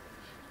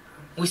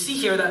 We see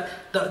here that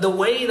the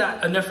way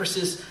that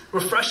Onesiphorus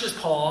refreshes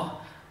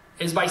Paul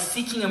is by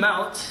seeking him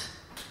out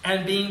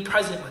and being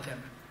present with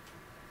him.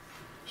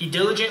 He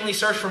diligently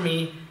searched for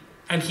me,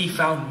 and he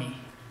found me.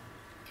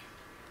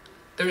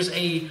 There's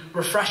a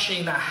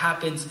refreshing that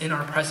happens in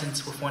our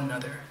presence with one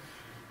another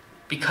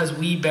because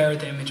we bear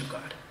the image of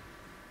God.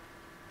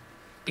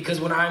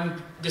 Because when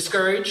I'm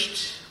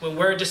discouraged, when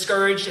we're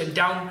discouraged and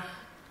down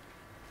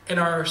in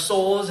our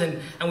souls and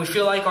we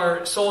feel like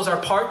our souls are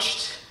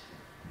parched,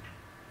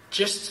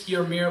 just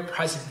your mere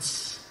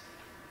presence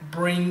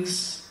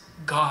brings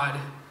God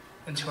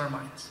into our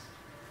minds.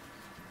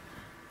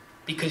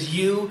 Because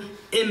you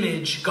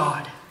image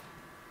God.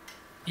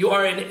 You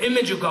are an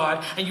image of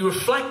God and you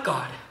reflect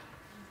God.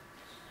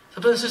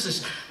 So brothers and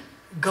sisters,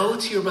 go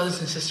to your brothers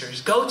and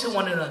sisters. Go to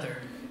one another.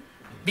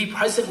 Be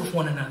present with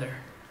one another.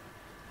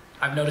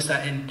 I've noticed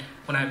that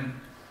when I'm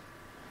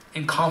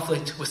in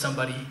conflict with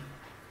somebody,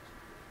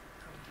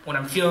 when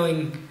I'm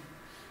feeling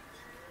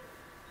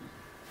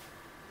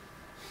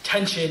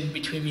tension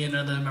between me and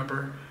another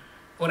member,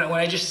 when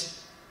I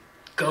just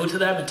go to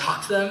them and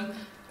talk to them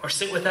or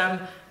sit with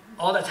them,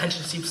 all that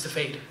tension seems to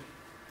fade.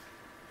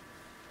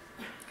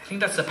 I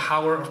think that's the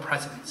power of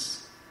presence.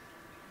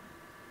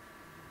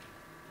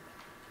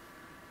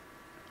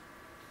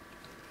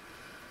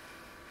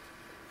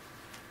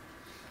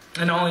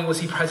 And not only was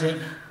he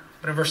present,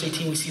 but in verse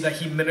 18 we see that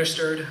he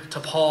ministered to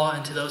Paul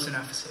and to those in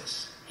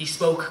Ephesus. He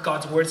spoke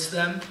God's words to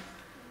them.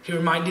 He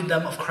reminded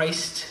them of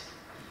Christ.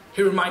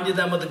 He reminded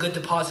them of the good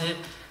deposit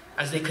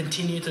as they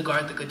continue to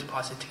guard the good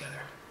deposit together.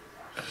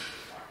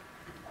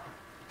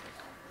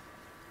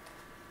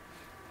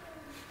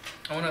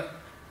 I want to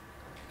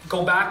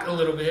go back a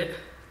little bit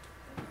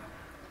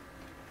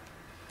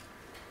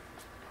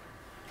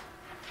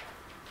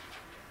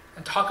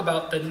and talk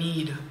about the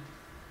need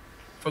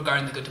for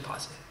guarding the good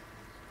deposit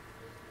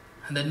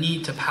and the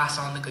need to pass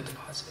on the good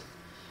deposit.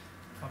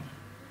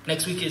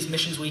 Next week is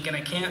Missions Week, and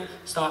I can't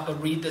stop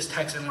but read this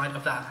text in light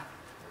of that.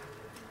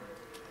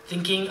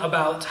 Thinking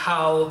about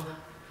how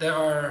there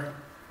are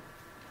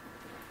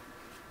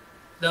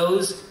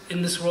those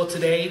in this world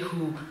today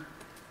who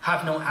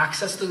have no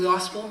access to the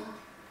gospel,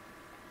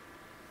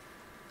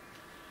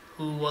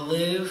 who will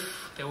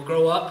live, they will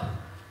grow up,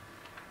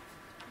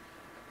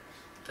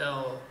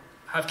 they'll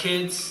have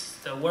kids,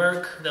 they'll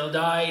work, they'll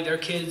die, their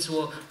kids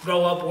will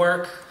grow up,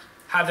 work,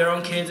 have their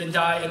own kids and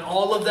die, and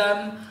all of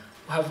them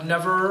will have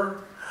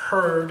never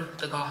heard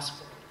the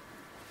gospel.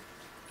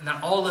 And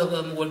that all of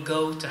them would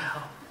go to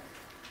hell.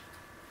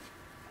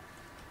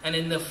 And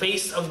in the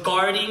face of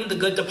guarding the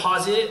good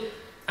deposit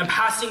and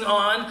passing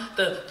on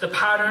the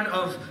pattern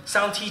of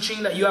sound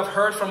teaching that you have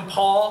heard from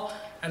Paul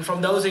and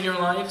from those in your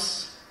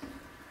lives,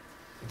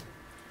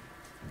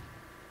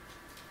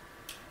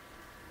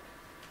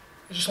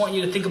 I just want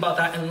you to think about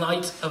that in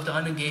light of the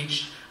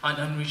unengaged and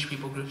unreached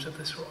people groups of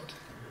this world.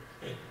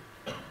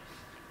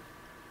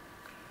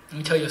 Let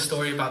me tell you a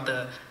story about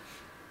the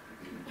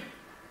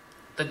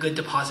good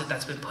deposit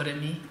that's been put in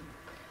me.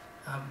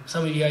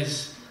 Some of you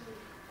guys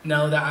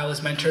know that I was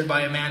mentored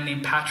by a man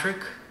named Patrick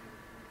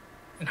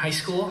in high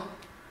school.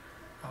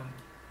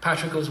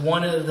 Patrick was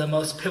one of the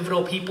most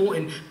pivotal people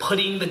in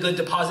putting the good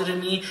deposit in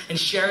me and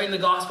sharing the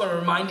gospel and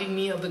reminding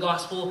me of the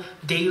gospel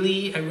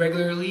daily and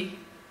regularly.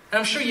 And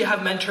I'm sure you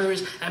have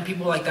mentors and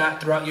people like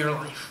that throughout your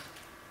life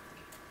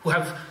who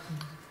have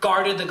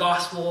guarded the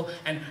gospel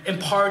and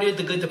imparted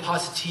the good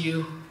deposit to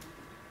you.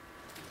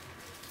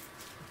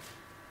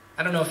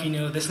 I don't know if you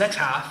knew this next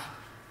half,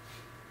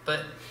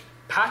 but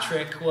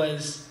Patrick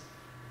was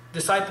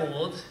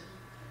discipled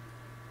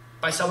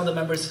by some of the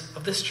members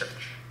of this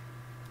church.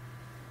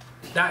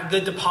 That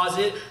good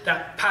deposit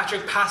that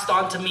Patrick passed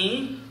on to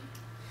me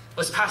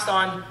was passed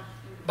on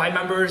by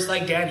members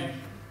like Danny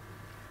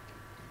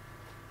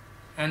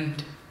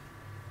and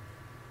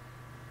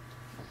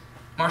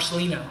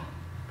Marcelino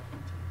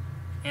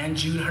and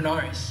June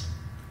Hernaris.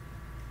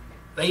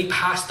 They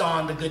passed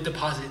on the good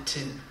deposit to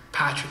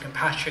Patrick, and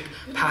Patrick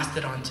passed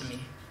it on to me.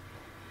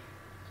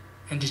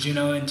 And did you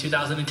know in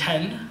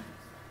 2010,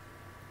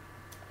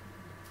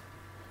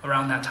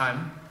 around that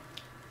time,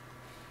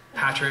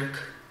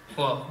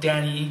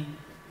 Danny,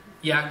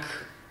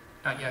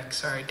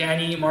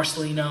 Danny,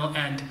 Marcelino,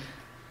 and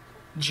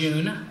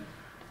June,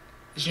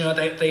 did you know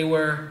that they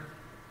were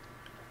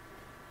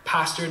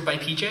pastored by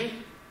PJ?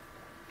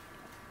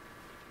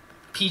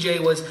 PJ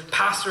was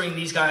pastoring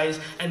these guys,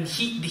 and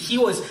he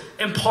was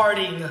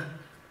imparting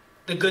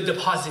the good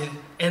deposit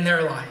in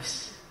their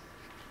lives.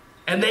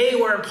 And they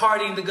were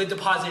imparting the good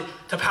deposit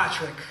to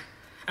Patrick.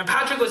 And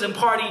Patrick was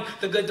imparting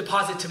the good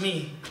deposit to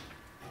me.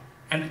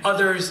 And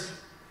others,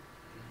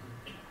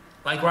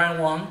 like Ryan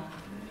Wong,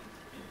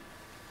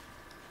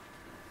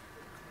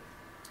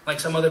 like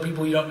some other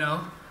people you don't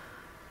know.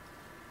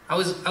 I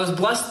was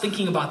blessed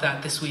thinking about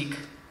that this week.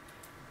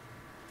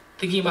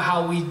 Thinking about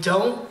how we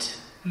don't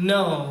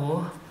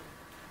know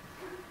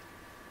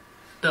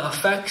the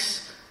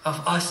effects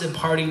of us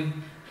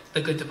imparting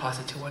the good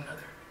deposit to one another.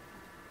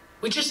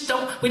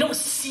 We don't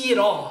see it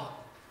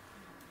all.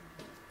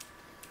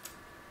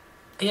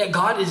 And yet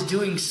God is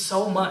doing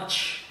so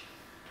much.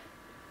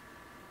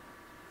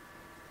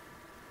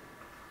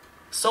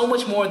 So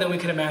much more than we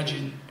can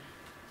imagine.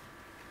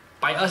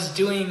 By us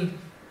doing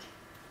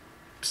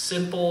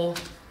simple,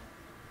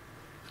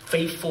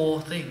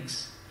 faithful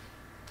things.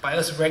 By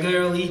us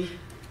regularly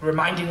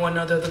reminding one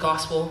another of the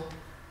gospel.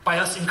 By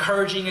us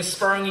encouraging and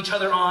spurring each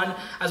other on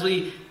as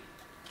we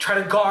try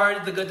to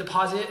guard the good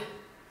deposit.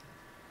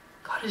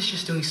 God is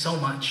just doing so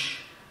much.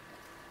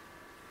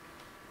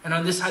 And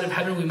on this side of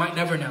heaven, we might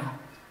never know.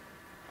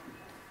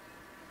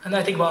 And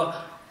I think about,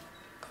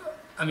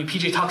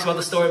 PJ talks about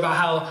the story about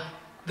how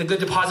the good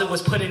deposit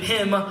was put in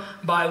him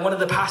by one of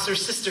the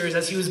pastor's sisters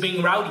as he was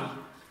being rowdy.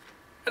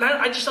 And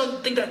I just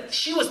don't think that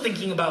she was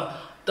thinking about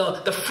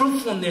the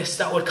fruitfulness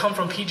that would come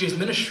from PJ's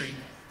ministry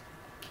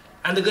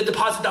and the good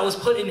deposit that was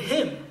put in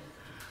him.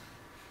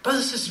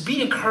 Brothers and sisters,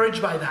 be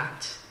encouraged by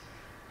that.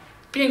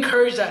 Be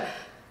encouraged that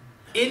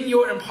in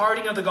your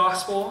imparting of the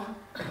gospel,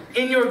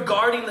 in your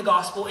guarding the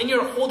gospel, in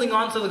your holding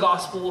on to the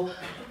gospel,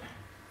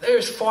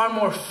 there's far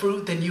more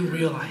fruit than you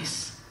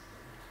realize.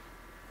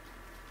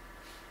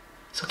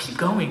 So keep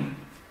going.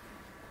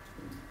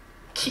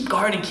 Keep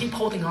guarding, keep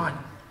holding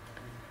on.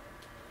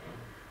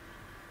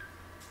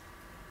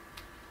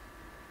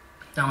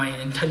 Now I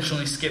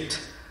intentionally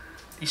skipped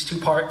these two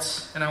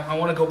parts, and I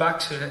want to go back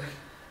to it.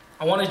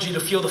 I wanted you to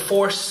feel the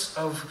force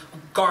of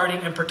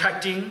guarding and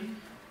protecting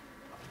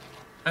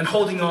and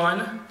holding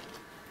on.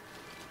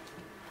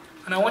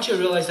 And I want you to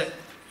realize that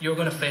you're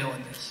going to fail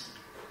in this.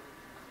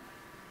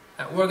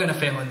 That we're going to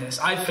fail in this.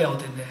 I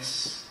failed in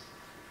this.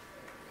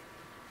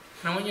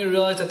 And I want you to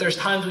realize that there's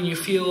times when you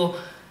feel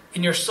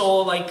in your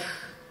soul like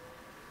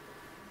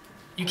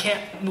you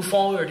can't move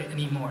forward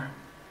anymore.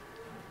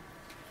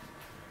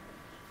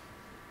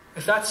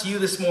 If that's you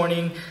this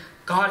morning,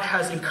 God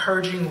has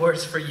encouraging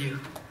words for you.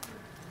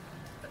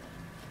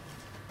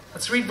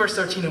 Let's read verse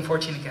 13 and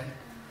 14 again.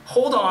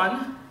 Hold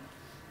on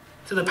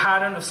to the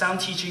pattern of sound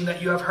teaching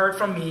that you have heard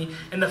from me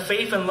in the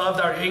faith and love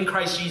that are in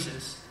Christ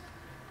Jesus.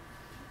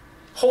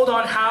 Hold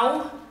on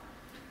how?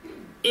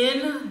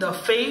 In the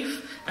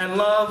faith and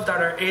love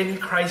that are in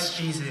Christ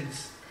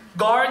Jesus.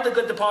 Guard the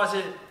good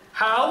deposit.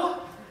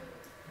 How?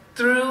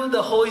 Through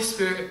the Holy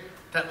Spirit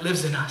that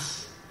lives in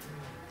us.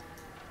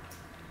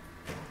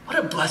 What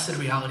a blessed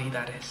reality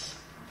that is.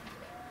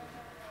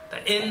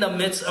 That in the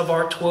midst of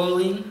our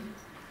toiling,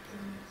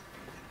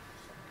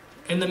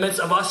 in the midst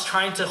of us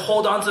trying to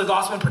hold on to the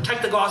gospel and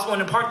protect the gospel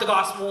and impart the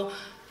gospel,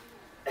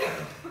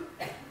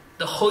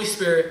 the Holy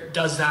Spirit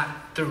does that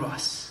through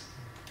us.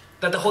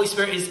 That the Holy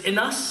Spirit is in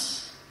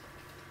us,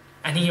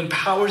 and He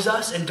empowers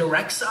us and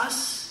directs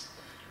us.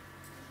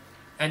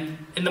 And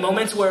in the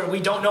moments where we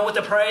don't know what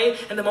to pray,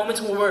 in the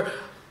moments where we're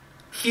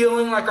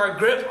feeling like our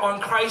grip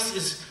on Christ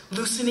is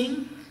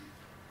loosening,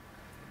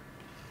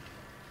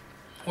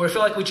 or we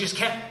feel like we just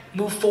can't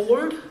move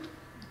forward,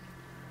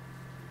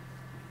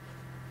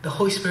 the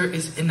Holy Spirit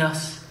is in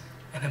us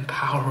and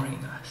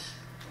empowering us.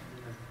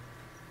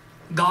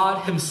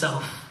 God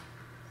Himself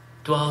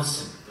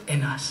dwells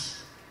in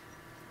us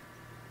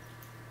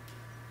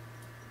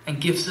and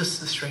gives us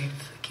the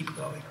strength to keep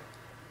going.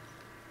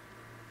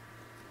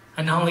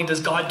 And not only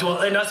does God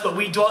dwell in us, but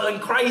we dwell in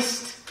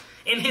Christ,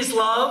 in His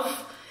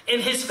love,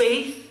 in His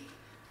faith.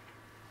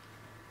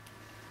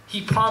 He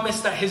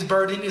promised that his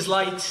burden is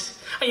light.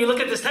 And you look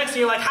at this text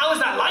and you're like, how is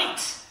that light?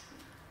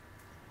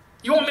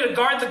 You want me to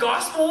guard the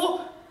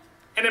gospel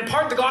and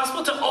impart the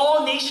gospel to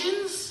all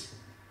nations?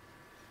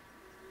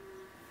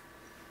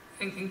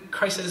 And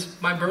Christ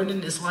says, my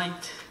burden is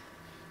light.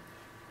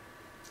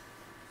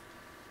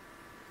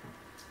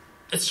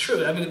 It's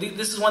true. I mean,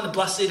 this is one of the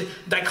blessed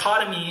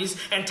dichotomies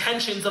and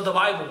tensions of the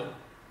Bible.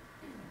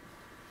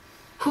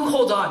 Who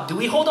holds on? Do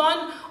we hold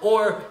on?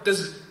 Or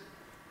does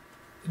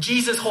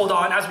Jesus hold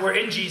on as we're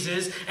in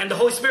Jesus, and the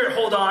Holy Spirit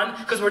hold on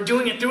because we're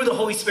doing it through the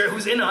Holy Spirit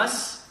who's in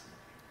us?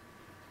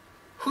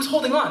 Who's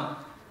holding on?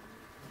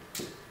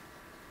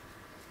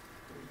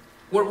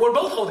 We're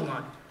both holding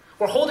on.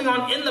 We're holding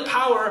on in the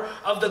power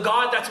of the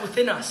God that's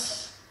within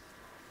us.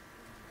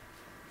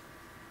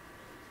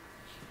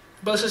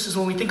 Brothers and sisters,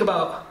 when we think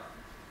about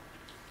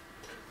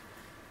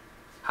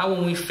how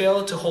when we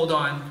fail to hold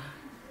on,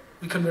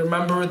 we can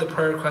remember the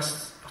prayer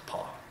requests of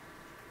Paul.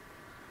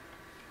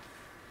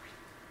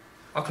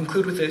 I'll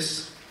conclude with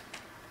this.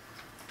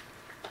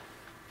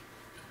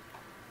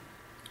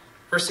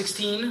 Verse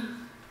 16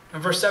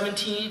 and verse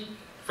 17,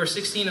 verse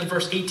 16 and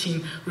verse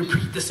 18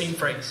 repeat the same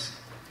phrase.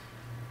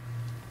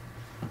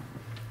 And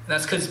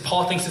that's because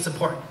Paul thinks it's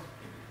important.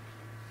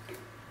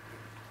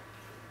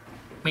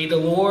 May the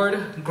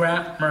Lord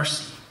grant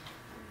mercy.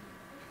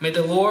 May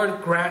the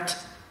Lord grant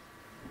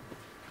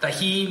that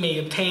he may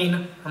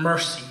obtain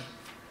mercy.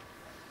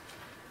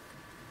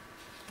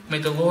 May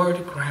the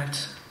Lord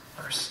grant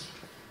mercy.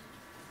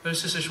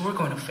 Brothers and sisters, we're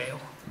going to fail.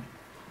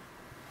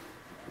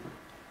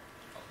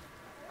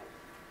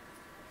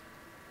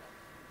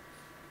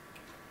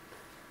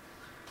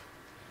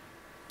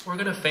 We're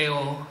going to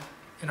fail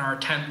in our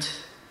attempt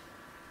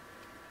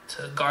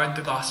to guard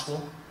the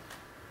gospel,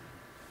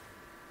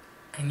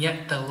 and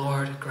yet the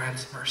Lord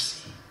grants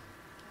mercy.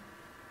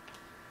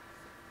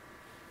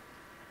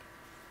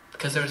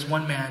 Because there's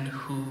one man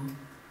who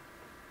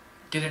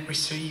didn't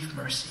receive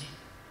mercy.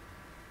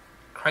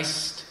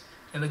 Christ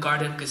in the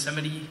Garden of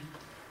Gethsemane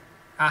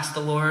asked the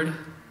Lord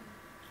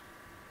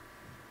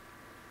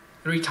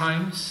 3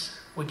 times,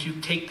 would you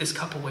take this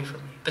cup away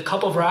from me? The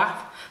cup of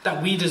wrath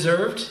that we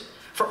deserved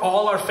for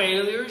all our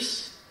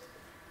failures.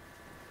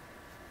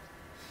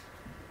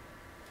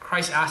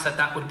 Christ asked that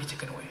that would be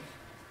taken away.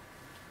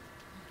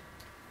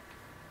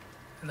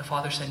 And the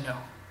Father said no.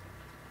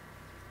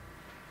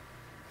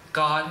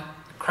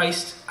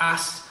 Christ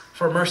asked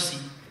for mercy.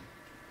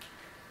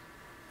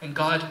 And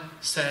God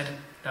said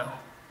no.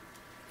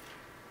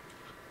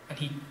 And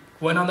he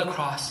went on the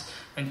cross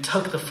and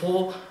took the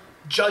full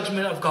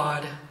judgment of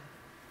God.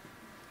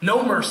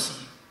 No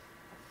mercy.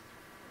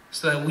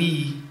 So that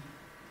we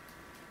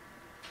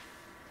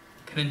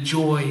can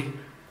enjoy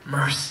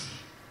mercy.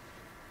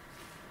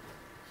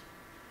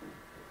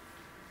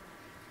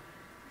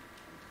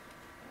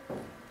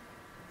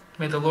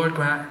 May the Lord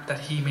grant that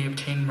he may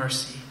obtain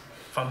mercy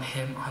from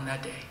him on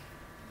that day.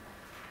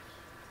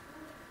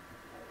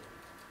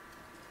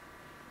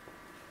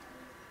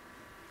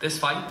 This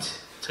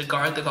fight to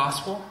guard the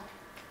gospel,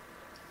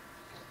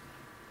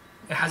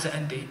 it has an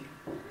end date.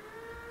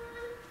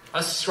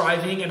 Us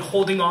striving and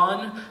holding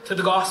on to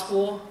the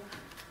gospel,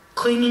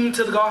 clinging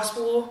to the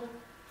gospel,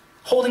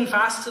 holding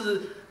fast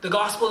to the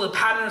gospel, the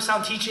pattern of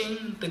sound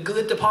teaching, the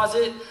good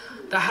deposit,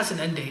 that has an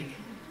end date.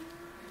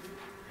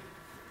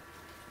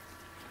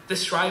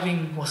 This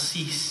striving will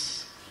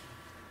cease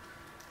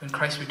when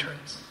Christ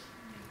returns.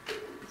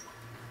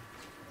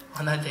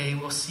 On that day,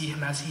 we'll see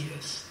him as he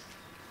is.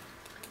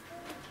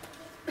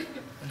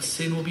 And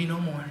sin will be no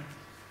more.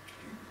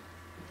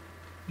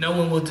 No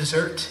one will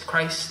desert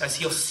Christ, as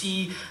he'll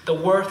see the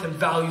worth and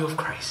value of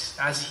Christ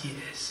as he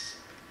is.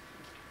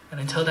 And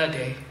until that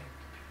day,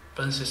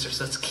 brothers and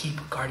sisters, let's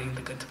keep guarding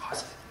the good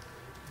deposit.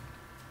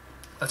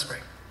 Let's pray.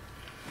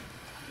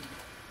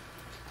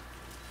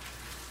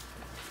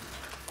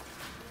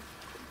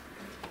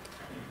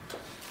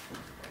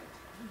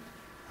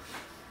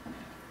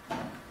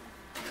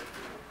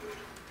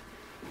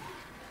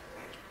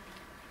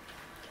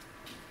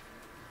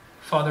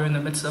 Father, in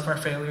the midst of our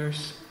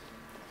failures,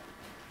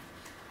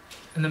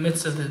 in the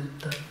midst of the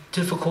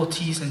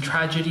difficulties and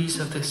tragedies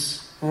of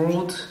this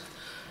world,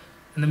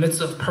 in the midst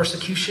of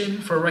persecution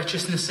for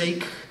righteousness'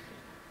 sake,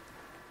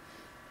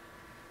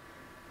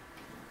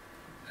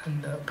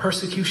 and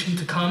persecution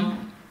to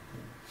come,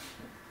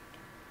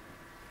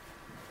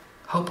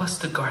 help us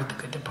to guard the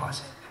good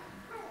deposit.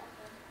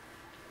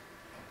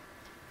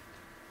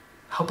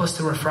 Help us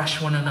to refresh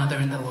one another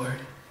in the Lord.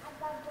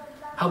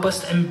 Help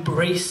us to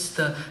embrace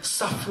the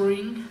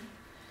suffering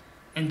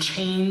and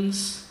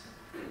chains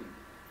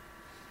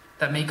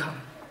that may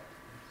come.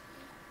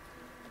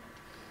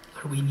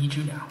 Lord, we need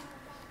you now.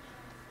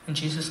 In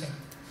Jesus' name,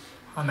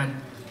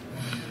 amen.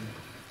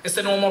 It's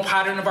the normal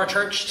pattern of our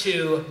church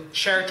to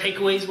share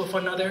takeaways with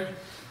one another.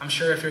 I'm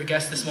sure if you're a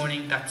guest this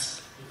morning,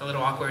 that's a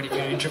little awkward. If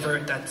you're an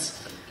introvert, that's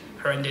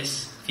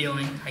horrendous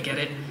feeling. I get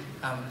it.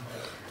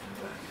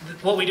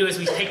 What we do is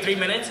we take 3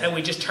 minutes and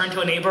we just turn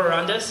to a neighbor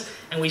around us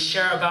and we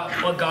share about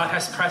what God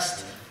has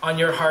pressed on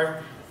your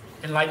heart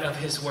in light of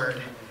his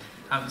word.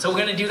 So we're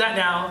going to do that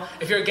now.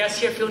 If you're a guest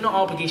here, feel no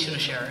obligation to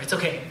share. It's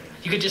okay.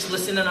 You could just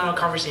listen in on a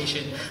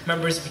conversation.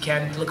 Members, if you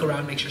can, look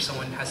around, make sure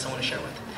someone has someone to share with.